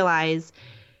made me realize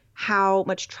how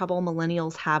much trouble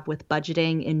millennials have with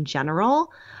budgeting in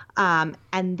general. And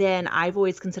then I've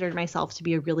always considered myself to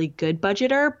be a really good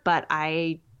budgeter, but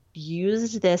I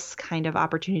used this kind of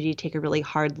opportunity to take a really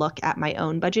hard look at my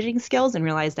own budgeting skills and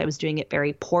realized I was doing it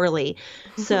very poorly.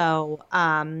 So,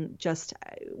 just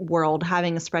world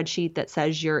having a spreadsheet that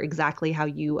says you're exactly how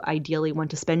you ideally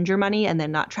want to spend your money and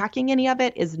then not tracking any of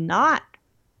it is not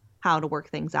how to work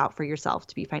things out for yourself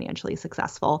to be financially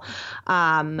successful.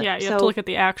 Yeah, you have to look at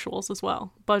the actuals as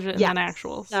well. Budget and then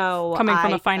actuals. So coming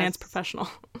from a finance professional.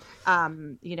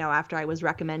 After I was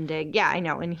recommending, I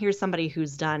know. And here's somebody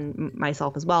who's done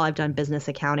myself as well. I've done business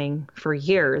accounting for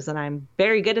years and I'm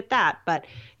very good at that. But,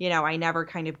 I never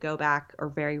kind of go back or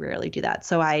very rarely do that.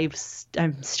 So I'm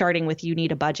starting with You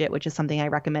Need a Budget, which is something I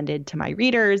recommended to my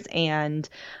readers. And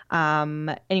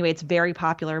anyway, it's very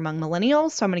popular among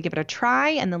millennials. So I'm going to give it a try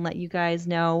and then let you guys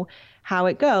know how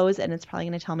it goes. And it's probably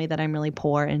going to tell me that I'm really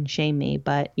poor and shame me.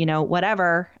 But,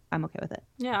 whatever, I'm okay with it.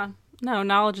 Yeah. No,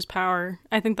 knowledge is power.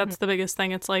 I think that's the biggest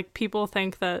thing. It's like people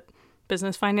think that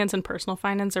business finance and personal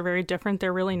finance are very different.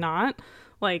 They're really not.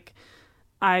 Like,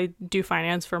 I do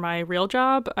finance for my real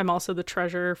job. I'm also the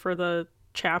treasurer for the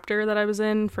chapter that I was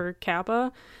in for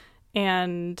Kappa.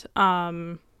 And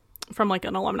from like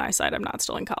an alumni side, I'm not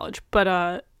still in college.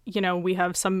 But, we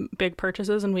have some big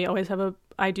purchases and we always have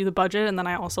I do the budget and then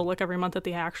I also look every month at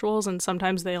the actuals and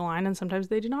sometimes they align and sometimes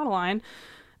they do not align.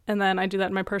 And then I do that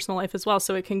in my personal life as well.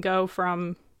 So it can go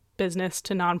from business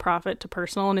to nonprofit to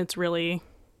personal. And it's really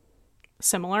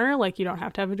similar. Like you don't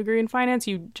have to have a degree in finance.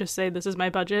 You just say, this is my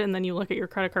budget. And then you look at your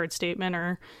credit card statement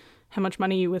or how much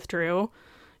money you withdrew.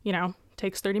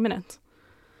 Takes 30 minutes.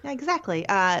 Yeah, exactly.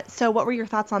 So what were your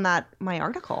thoughts on that, my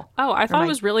article? Oh, I thought it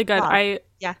was really good.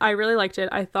 Blog. I really liked it.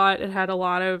 I thought it had a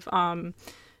lot of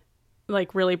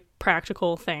like really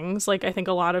practical things. Like I think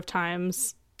a lot of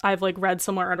times I've like read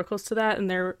similar articles to that and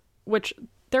there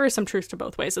is some truth to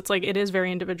both ways. It's like it is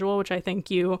very individual, which I think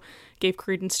you gave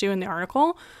credence to in the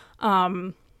article.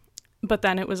 But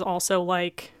then it was also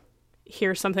like,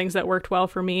 here's some things that worked well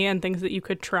for me and things that you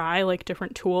could try, like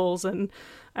different tools. And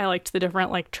I liked the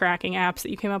different like tracking apps that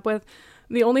you came up with.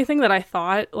 The only thing that I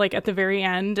thought like at the very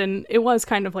end, and it was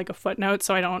kind of like a footnote,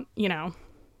 so I don't,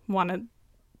 want to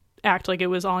act like it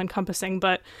was all encompassing,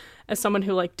 but as someone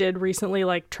who like did recently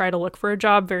like try to look for a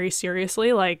job very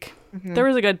seriously, like there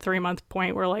was a good 3-month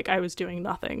point where like I was doing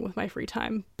nothing with my free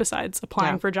time besides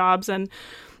applying for jobs. And,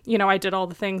 I did all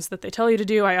the things that they tell you to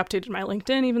do. I updated my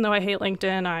LinkedIn, even though I hate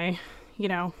LinkedIn. I,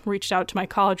 reached out to my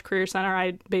college career center.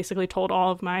 I basically told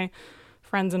all of my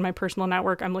friends in my personal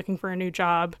network, I'm looking for a new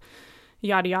job,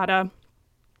 yada, yada.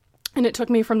 And it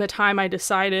took me from the time I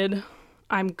decided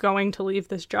I'm going to leave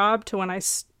this job to when I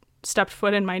stepped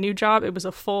foot in my new job, it was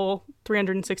a full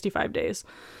 365 days.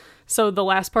 So the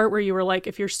last part where you were like,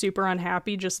 if you're super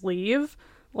unhappy, just leave,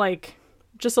 like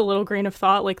just a little grain of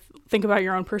thought, like think about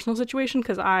your own personal situation.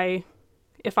 Because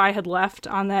if I had left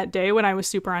on that day when I was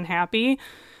super unhappy,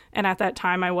 and at that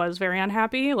time I was very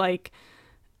unhappy, like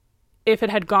if it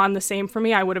had gone the same for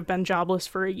me, I would have been jobless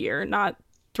for a year, not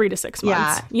 3 to 6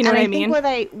 months. Yeah. You know and what I mean?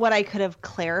 think what I could have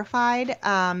clarified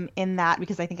in that,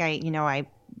 because I think I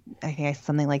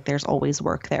something like there's always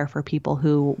work there for people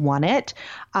who want it,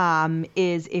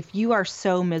 is if you are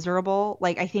so miserable,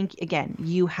 like I think, again,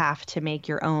 you have to make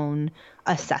your own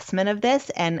assessment of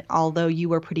this. And although you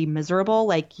were pretty miserable,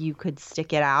 like you could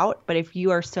stick it out. But if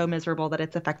you are so miserable that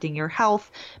it's affecting your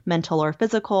health, mental or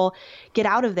physical, get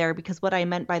out of there. Because what I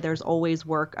meant by there's always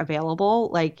work available,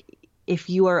 like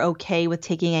if you are okay with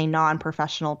taking a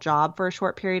non-professional job for a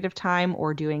short period of time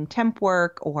or doing temp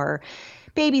work or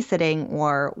babysitting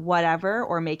or whatever,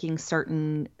 or making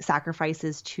certain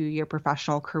sacrifices to your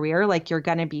professional career, like you're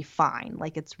going to be fine.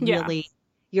 Like it's really,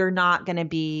 you're not going to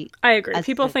be. I agree.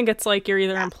 People think it's like you're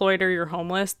either employed or you're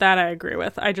homeless. That I agree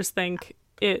with. I just think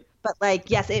it. But like,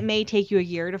 yes, it may take you a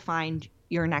year to find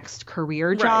your next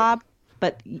career job,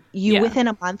 but you within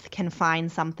a month can find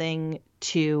something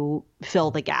to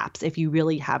fill the gaps if you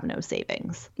really have no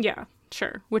savings. Yeah,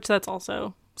 sure. Which that's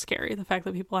also scary. The fact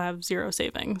that people have zero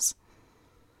savings.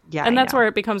 Yeah, and that's where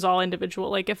it becomes all individual.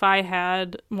 Like if I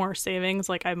had more savings,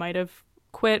 like I might have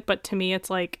quit. But to me, it's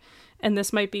like, and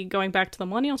this might be going back to the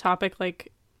millennial topic.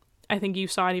 Like I think you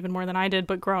saw it even more than I did,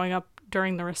 but growing up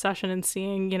during the recession and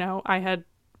seeing, I had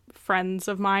friends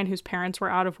of mine whose parents were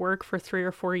out of work for 3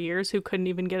 or 4 years who couldn't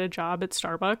even get a job at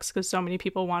Starbucks because so many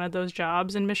people wanted those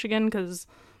jobs in Michigan because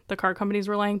the car companies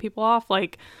were laying people off.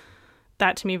 Like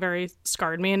that to me very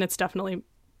scarred me. And it's definitely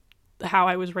how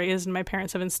I was raised, and my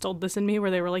parents have instilled this in me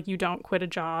where they were like, you don't quit a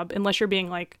job unless you're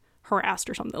being like harassed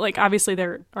or something. Like obviously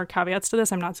there are caveats to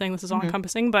this. I'm not saying this is all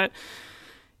encompassing, but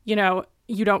you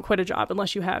you don't quit a job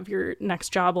unless you have your next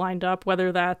job lined up,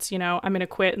 whether that's, you know, I'm going to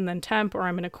quit and then temp, or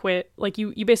I'm going to quit. Like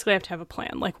you basically have to have a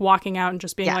plan. Like walking out and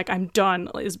just being like, I'm done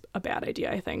is a bad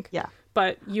idea, I think. Yeah.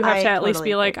 But you have to at least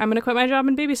be like, I'm going to quit my job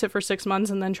and babysit for 6 months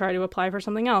and then try to apply for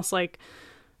something else. Like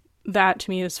that to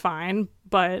me is fine.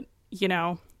 But, you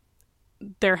know,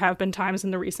 there have been times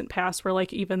in the recent past where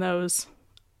like even those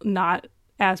not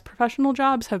as professional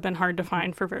jobs have been hard to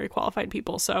find for very qualified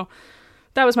people. So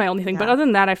that was my only thing. Yeah. But other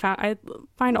than that, I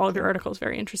find all of your articles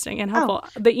very interesting and helpful.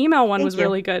 The email one was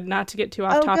really good, not to get too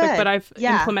off topic, good. But I've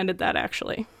implemented that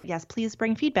actually. Yes, please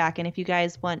bring feedback. And if you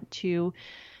guys want to,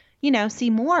 you know, see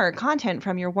more content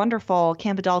from your wonderful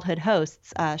Camp Adulthood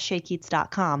hosts,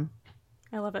 ShayKeats.com.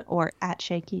 I love it. Or at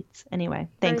Shay Keats. Anyway,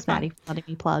 thanks, Maddie, for letting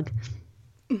me plug.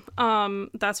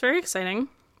 That's very exciting.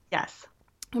 Yes.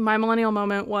 My millennial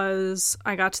moment was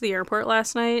I got to the airport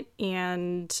last night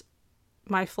and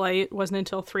my flight wasn't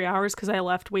until 3 hours because I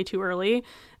left way too early.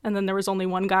 And then there was only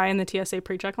one guy in the TSA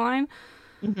pre-check line.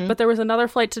 Mm-hmm. But there was another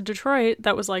flight to Detroit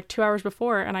that was like 2 hours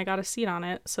before and I got a seat on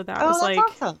it. So that was like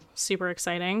awesome. Super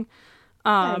exciting.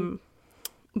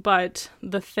 But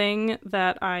the thing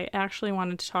that I actually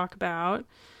wanted to talk about,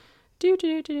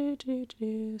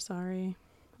 sorry.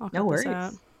 I'll cut this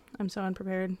out. I'm so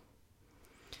unprepared.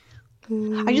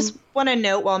 I just want to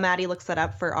note while Maddie looks that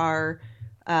up for our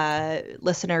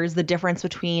listeners, the difference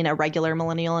between a regular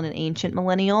millennial and an ancient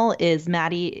millennial is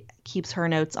Maddie keeps her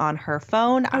notes on her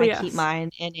phone. I keep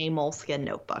mine in a Moleskine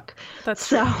notebook. That's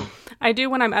so true. I do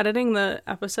when I'm editing the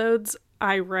episodes.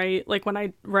 I write like when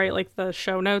I write like the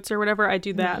show notes or whatever, I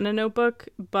do that in a notebook.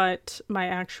 But my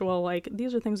actual like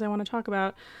these are things I want to talk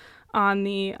about on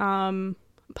the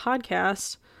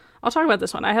podcast. I'll talk about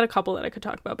this one. I had a couple that I could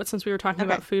talk about, but since we were talking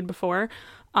about food before,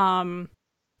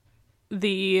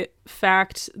 the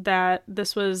fact that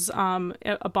this was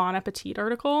a Bon Appetit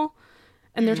article,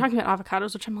 and they're talking about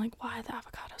avocados, which I'm like, why the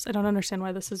avocados? I don't understand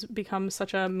why this has become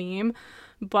such a meme,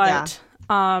 but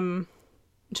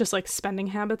just like spending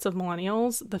habits of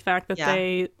millennials, the fact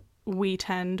that we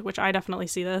tend, which I definitely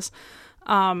see this,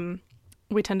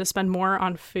 we tend to spend more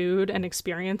on food and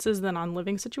experiences than on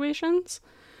living situations.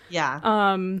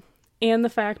 Yeah. And the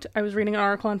fact I was reading an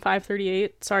article on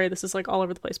 538. Sorry, this is like all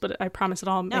over the place, but I promise it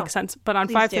all makes sense. But on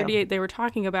 538, they were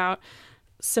talking about,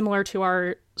 similar to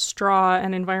our straw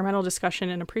and environmental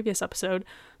discussion in a previous episode,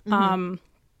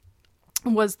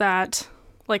 was that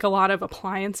like a lot of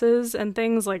appliances and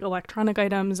things like electronic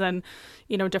items and,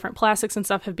 you know, different plastics and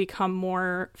stuff have become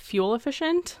more fuel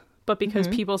efficient. But because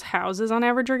people's houses on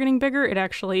average are getting bigger, it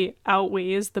actually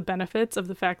outweighs the benefits of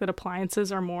the fact that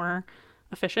appliances are more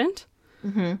efficient.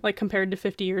 Like compared to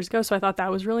 50 years ago. So I thought that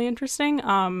was really interesting.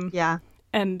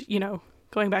 And, you know,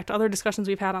 going back to other discussions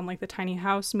we've had on like the tiny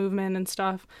house movement and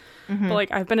stuff. But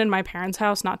like I've been in my parents'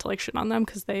 house, not to like shit on them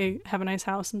because they have a nice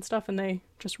house and stuff and they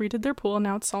just redid their pool and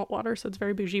now it's salt water. So it's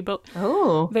very bougie. But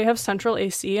they have central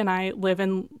AC and I live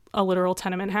in a literal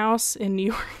tenement house in New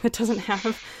York that doesn't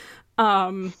have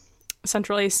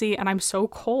central AC. And I'm so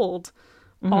cold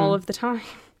all of the time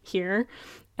here.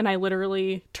 And I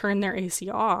literally turn their AC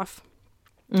off.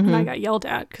 And I got yelled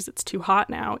at because it's too hot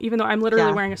now, even though I'm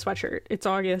literally wearing a sweatshirt. It's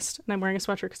August and I'm wearing a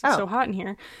sweatshirt because it's so hot in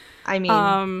here. I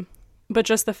mean, but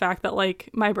just the fact that like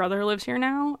my brother lives here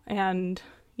now and,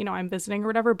 you know, I'm visiting or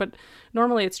whatever, but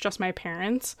normally it's just my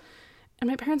parents and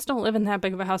my parents don't live in that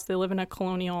big of a house. They live in a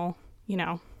colonial, you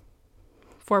know,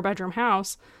 4-bedroom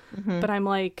house. But I'm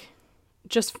like,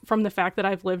 just from the fact that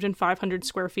I've lived in 500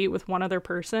 square feet with one other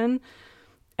person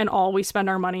and all we spend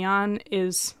our money on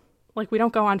is like, we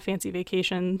don't go on fancy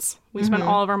vacations. We spend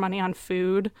all of our money on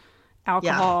food,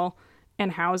 alcohol,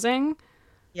 and housing.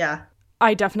 Yeah.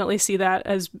 I definitely see that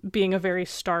as being a very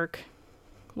stark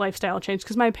lifestyle change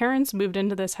because my parents moved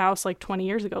into this house like 20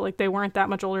 years ago. Like, they weren't that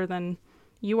much older than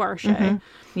you are, Shay.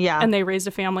 Yeah. And they raised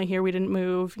a family here. We didn't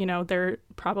move. You know, they're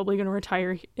probably going to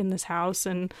retire in this house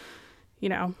and, you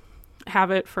know, have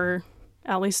it for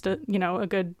at least, a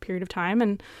good period of time.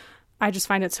 And I just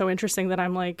find it so interesting that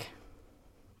I'm like,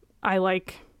 I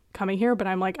like coming here, but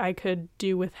I'm like, I could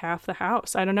do with half the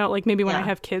house. I don't know, like maybe when I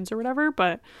have kids or whatever,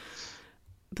 but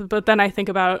then I think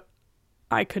about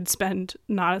I could spend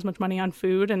not as much money on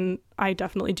food, and I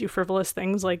definitely do frivolous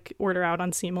things like order out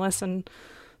on Seamless and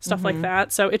stuff like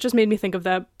that. So it just made me think of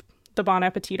the Bon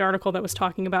Appetit article that was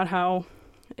talking about how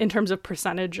in terms of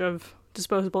percentage of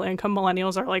disposable income,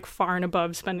 millennials are like far and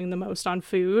above spending the most on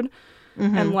food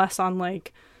and less on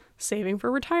like saving for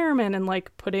retirement and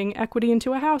like putting equity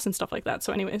into a house and stuff like that.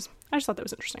 So anyways, I just thought that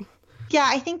was interesting. Yeah,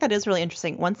 I think that is really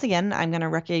interesting. Once again, I'm going to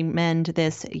recommend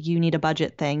this You Need a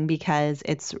Budget thing because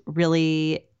it's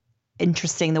really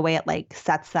interesting the way it like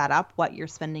sets that up, what you're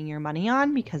spending your money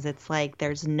on, because it's like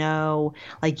there's no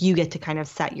like you get to kind of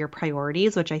set your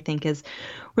priorities, which I think is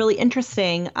really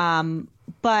interesting.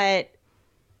 But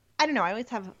I don't know.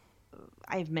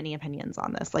 I have many opinions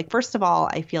on this. Like, first of all,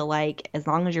 I feel like as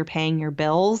long as you're paying your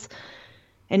bills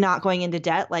and not going into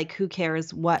debt, like who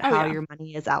cares how your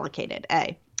money is allocated?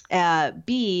 A.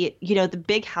 B, the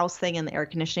big house thing and the air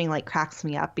conditioning like cracks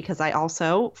me up because I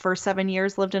also for 7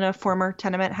 years lived in a former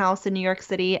tenement house in New York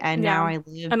City, and now I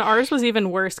live. And ours was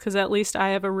even worse because at least I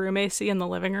have a room AC in the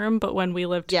living room, but when we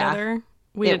lived together,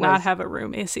 we did not have a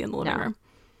room AC in the living room.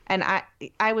 And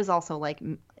I was also like,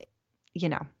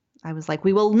 I was like,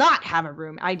 we will not have a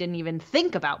room. I didn't even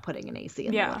think about putting an AC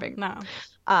in the living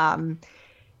room.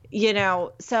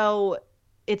 No. So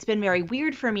it's been very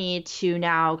weird for me to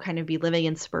now kind of be living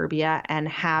in suburbia and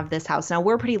have this house. Now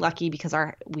we're pretty lucky because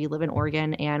we live in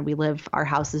Oregon and our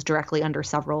house is directly under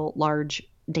several large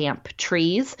damp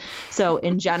trees. So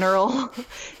in general,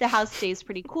 the house stays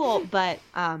pretty cool. But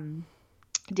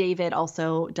David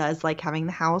also does like having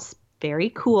the house very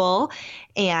cool,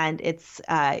 and it's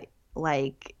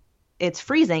it's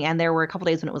freezing. And there were a couple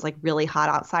days when it was like really hot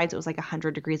outside. So it was like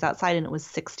 100 degrees outside and it was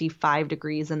 65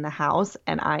 degrees in the house.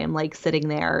 And I am like sitting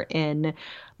there in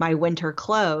my winter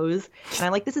clothes. And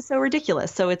I'm like, this is so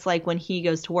ridiculous. So it's like when he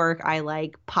goes to work, I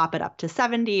like pop it up to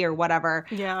 70 or whatever.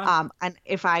 Yeah. And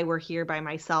if I were here by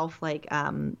myself, like,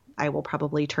 I will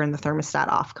probably turn the thermostat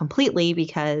off completely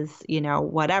because,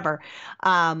 whatever.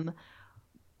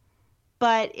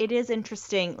 But it is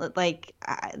interesting, like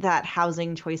that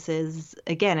housing choices,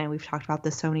 again, and we've talked about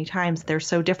this so many times, they're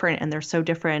so different, and they're so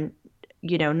different,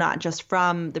 not just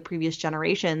from the previous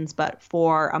generations, but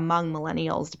among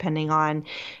millennials, depending on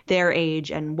their age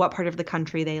and what part of the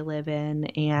country they live in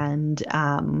and,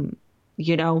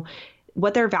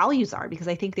 what their values are. Because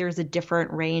I think there's a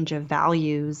different range of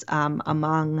values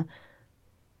among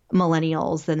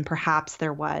millennials than perhaps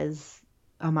there was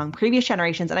among previous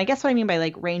generations. And I guess what I mean by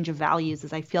like range of values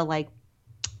is I feel like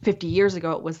 50 years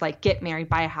ago it was like get married,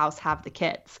 buy a house, have the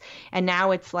kids. And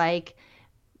now it's like,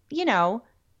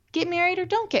 get married or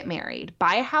don't get married,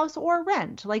 buy a house or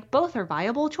rent. Like both are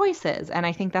viable choices. And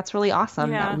I think that's really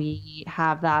awesome that we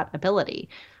have that ability.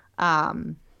 Yeah,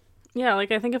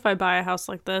 like I think if I buy a house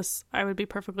like this, I would be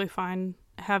perfectly fine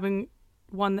having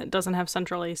one that doesn't have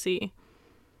central AC.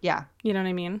 Yeah. You know what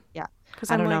I mean? Yeah.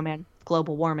 Because I don't know, man.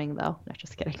 Global warming, though. No,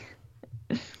 just kidding.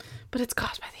 But it's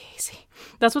caused by the AC.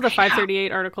 That's what the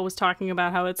 538 article was talking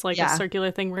about, how it's like a circular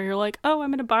thing where you're like, oh,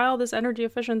 I'm going to buy all this energy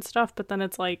efficient stuff. But then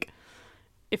it's like,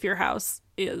 if your house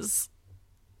is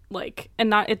like,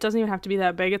 it doesn't even have to be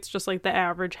that big. It's just like the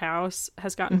average house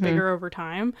has gotten bigger over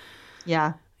time.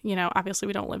 Yeah. Obviously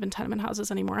we don't live in tenement houses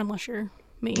anymore unless you're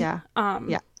me. Yeah.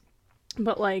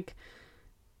 But like,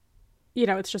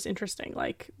 it's just interesting,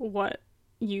 like what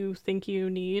you think you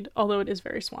need, although it is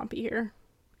very swampy here.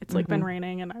 It's like been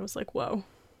raining and I was like, whoa,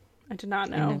 I did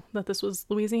not know that this was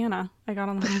Louisiana. I got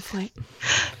on the wrong flight.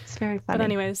 It's very funny. But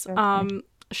anyways,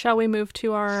 shall we move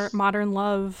to our modern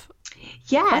love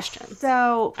questions?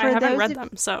 So I haven't read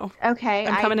them, so okay,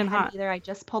 I'm coming in hot. Either I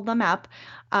just pulled them up.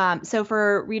 So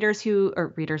for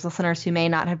listeners who may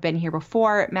not have been here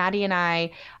before, Maddie and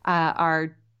I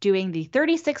are doing the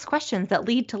 36 questions that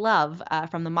lead to love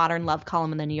from the Modern Love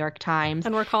column in the New York Times.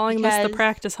 And we're calling this the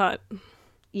practice hut.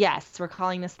 Yes, we're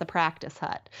calling this the practice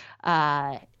hut.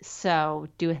 So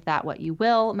do with that what you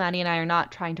will. Maddie and I are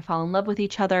not trying to fall in love with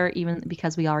each other, even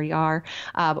because we already are,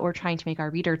 but we're trying to make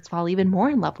our readers fall even more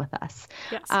in love with us.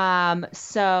 Yes.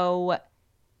 So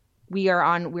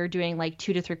we're doing like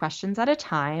 2 to 3 questions at a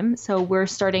time. So we're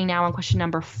starting now on question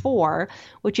number 4,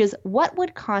 which is what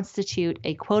would constitute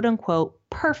a quote unquote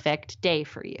perfect day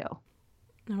for you?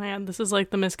 Oh man, this is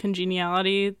like the Miss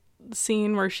Congeniality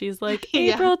scene where she's like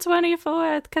April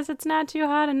 24th because it's not too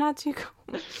hot and not too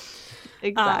cold.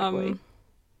 Exactly.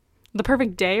 The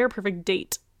perfect day or perfect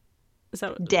date? Is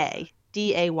that day?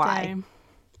 D-A-Y. Day.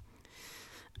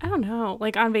 I don't know.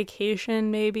 Like on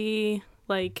vacation, maybe.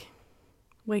 Like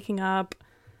waking up,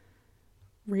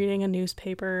 reading a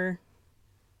newspaper,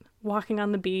 walking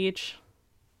on the beach,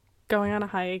 going on a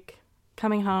hike,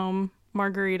 coming home,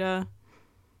 margarita,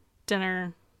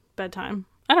 dinner, bedtime.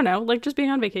 I don't know, like just being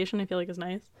on vacation I feel like is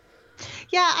nice.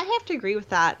 Yeah, I have to agree with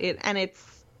that. It's I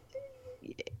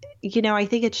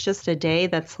think it's just a day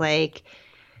that's like,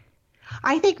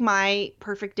 I think my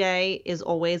perfect day is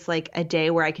always like a day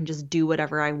where I can just do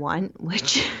whatever I want,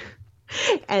 which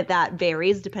And that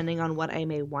varies depending on what I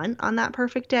may want on that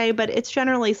perfect day, but it's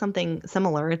generally something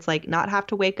similar. It's like not have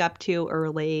to wake up too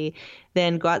early,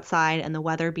 then go outside and the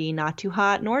weather be not too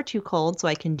hot nor too cold so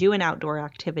I can do an outdoor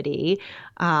activity,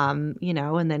 and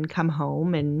then come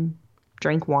home and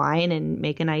drink wine and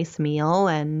make a nice meal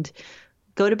and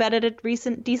go to bed at a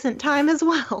decent time as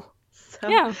well. So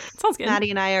Yeah, sounds good.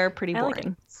 Maddie and I are pretty I like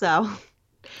boring. So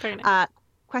Very nice.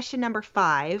 question number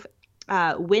 5.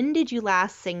 When did you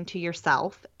last sing to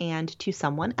yourself and to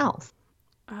someone else?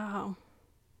 Oh.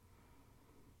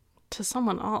 To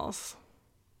someone else.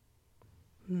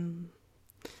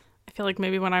 I feel like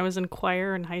maybe when I was in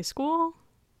choir in high school.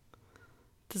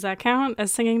 Does that count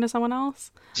as singing to someone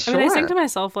else? Sure. I mean, I sing to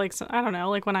myself, like, I don't know,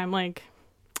 like when I'm like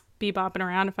bebopping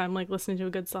around, if I'm like listening to a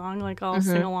good song, like I'll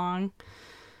sing along.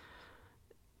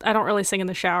 I don't really sing in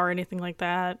the shower or anything like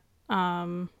that.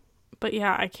 But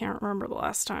yeah, I can't remember the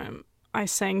last time I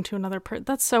sang to another person.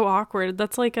 That's so awkward.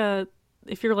 That's like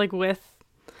if you're like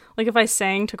if I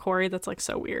sang to Corey, that's like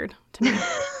so weird to me.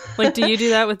 Like, do you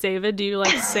do that with David? Do you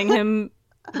like sing him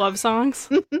love songs?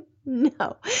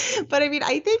 No. But I mean,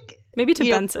 I think Maybe to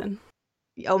Benson.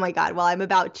 Oh my God. Well, I'm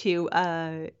about to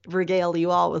regale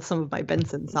you all with some of my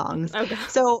Benson songs. Okay.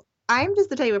 So I'm just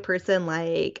the type of person,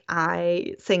 like,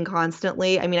 I sing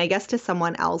constantly. I mean, I guess to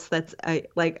someone else that's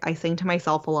like I sing to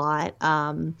myself a lot.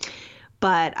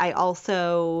 But I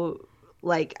also,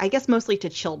 like, I guess mostly to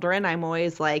children, I'm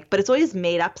always like, but it's always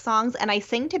made up songs. And I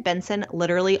sing to Benson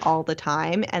literally all the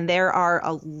time. And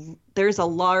there's a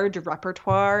large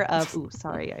repertoire of, ooh,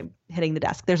 sorry, I'm hitting the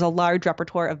desk. There's a large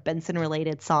repertoire of Benson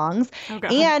related songs.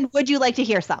 Okay. And would you like to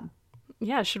hear some?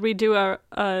 Yeah. Should we do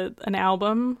an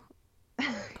album?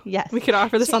 Yes. We could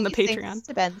offer this on the She Patreon. sings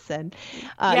to Benson.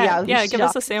 Yeah. Give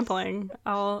us a sampling.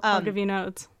 I'll give you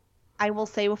notes. I will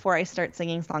say before I start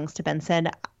singing songs to Benson,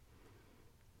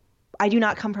 I do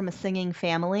not come from a singing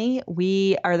family.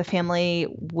 We are the family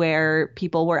where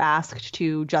people were asked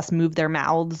to just move their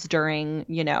mouths during,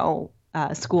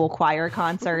 school choir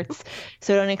concerts.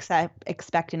 So don't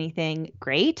expect anything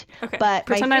great. Okay. But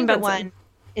Pretend my I'm favorite Benson. one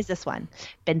is this one.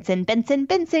 Benson, Benson,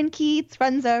 Benson Keats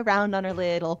runs around on her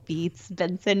little feet.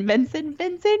 Benson, Benson,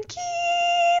 Benson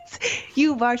Keats.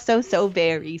 You are so, so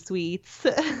very sweet.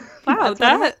 Wow,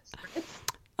 it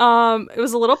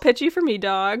was a little pitchy for me,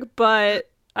 dog,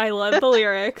 but I love the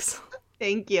lyrics.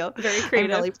 Thank you. Very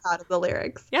creative. I'm really proud of the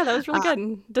lyrics. Yeah, that was really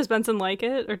good. Does Benson like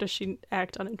it, or does she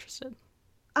act uninterested?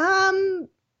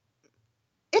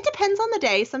 It depends on the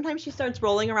day. Sometimes she starts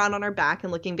rolling around on her back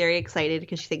and looking very excited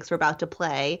because she thinks we're about to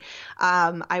play.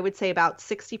 I would say about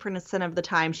 60% of the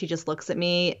time she just looks at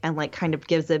me and like kind of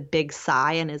gives a big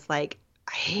sigh and is like,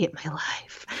 I hate my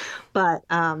life. But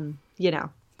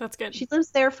That's good. she lives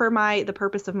there for the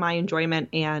purpose of my enjoyment,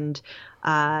 and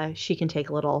she can take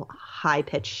a little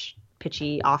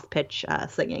pitchy, off pitch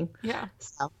singing. Yeah.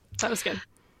 So That was good.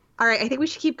 all right, I think we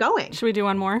should keep going. Should we do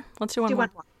one more? Let's do one more.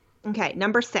 Okay,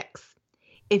 number 6.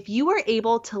 If you were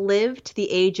able to live to the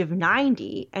age of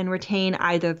 90 and retain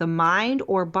either the mind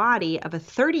or body of a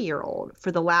 30-year-old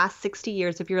for the last 60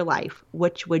 years of your life,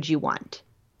 which would you want?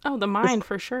 Oh, the mind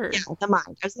for sure. Yeah, the mind.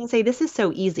 I was going to say, this is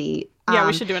so easy. Yeah,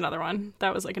 we should do another one.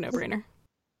 That was like a no-brainer.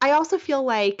 I also feel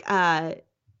like, clearly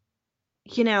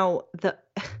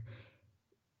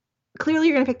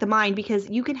you're going to pick the mind because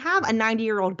you can have a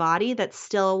 90-year-old body that's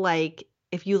still like,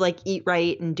 if you like eat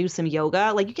right and do some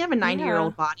yoga, like you can have a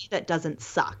 90-year-old body that doesn't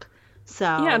suck. So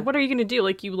yeah, and what are you gonna do?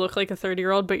 Like you look like a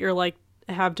 30-year-old, but you're like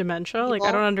have dementia. Like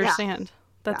I don't understand. Yeah.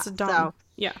 That's dumb. So,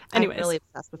 yeah. Anyways, I'm really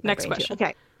obsessed with my next brain question. Too.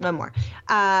 Okay, one more.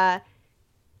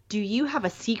 Do you have a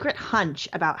secret hunch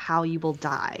about how you will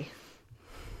die?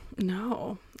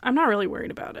 No, I'm not really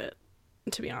worried about it,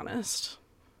 to be honest.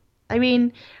 I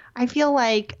mean, I feel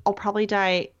like I'll probably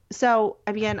die. So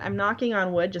again, I'm knocking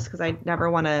on wood just because I never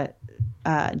want to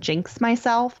jinx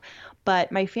myself,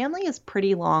 but my family is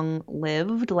pretty long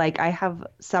lived. Like I have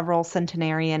several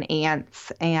centenarian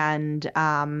aunts and, so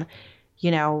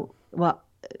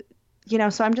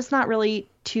I'm just not really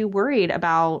too worried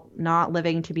about not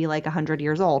living to be like 100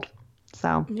 years old.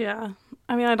 So, yeah,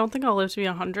 I mean, I don't think I'll live to be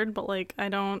 100, but like,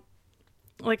 I've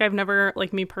never,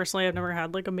 like me personally, I've never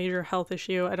had like a major health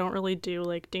issue. I don't really do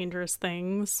like dangerous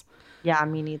things. Yeah,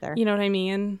 me neither. You know what I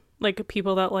mean? Like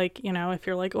people that like, if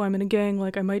you're like, oh, I'm in a gang,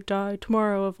 like I might die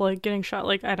tomorrow of like getting shot.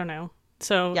 Like, I don't know.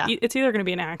 So yeah. It's either going to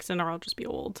be an accident or I'll just be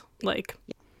old. Like,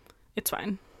 it's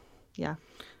fine. Yeah.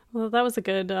 Well, that was a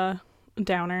good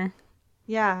downer.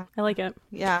 Yeah. I like it.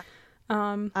 Yeah.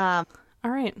 All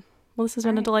right. Well, this has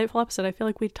been a delightful episode. I feel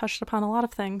like we touched upon a lot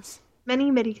of things.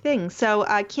 Many, many things. So,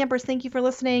 campers, thank you for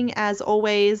listening. As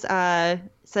always,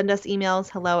 send us emails,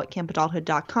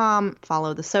 hello@campadulthood.com,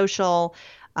 follow the social,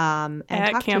 and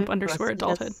At talk camp to us. underscore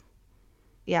adulthood.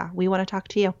 Yeah, we want to talk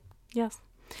to you. All Yes.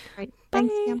 right. Bye.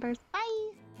 Thanks, campers.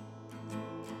 Bye.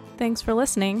 Thanks for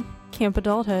listening. Camp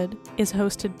Adulthood is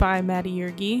hosted by Maddie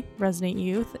Yergi, Resident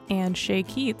Youth, and Shay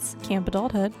Keats, Camp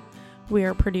Adulthood. We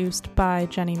are produced by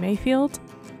Jenny Mayfield,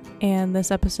 and this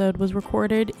episode was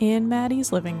recorded in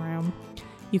Maddie's living room.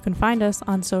 You can find us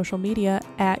on social media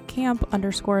at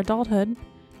camp_adulthood.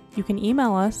 You can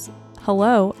email us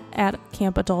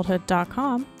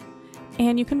hello@campadulthood.com,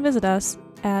 and you can visit us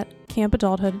at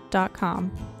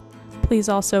campadulthood.com. Please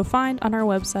also find on our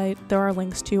website there are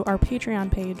links to our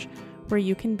Patreon page where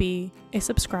you can be a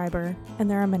subscriber, and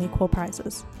there are many cool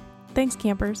prizes. Thanks,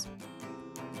 campers.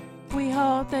 We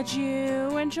hope that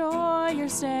you enjoy your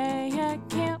stay at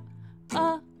Camp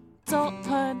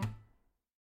Adulthood.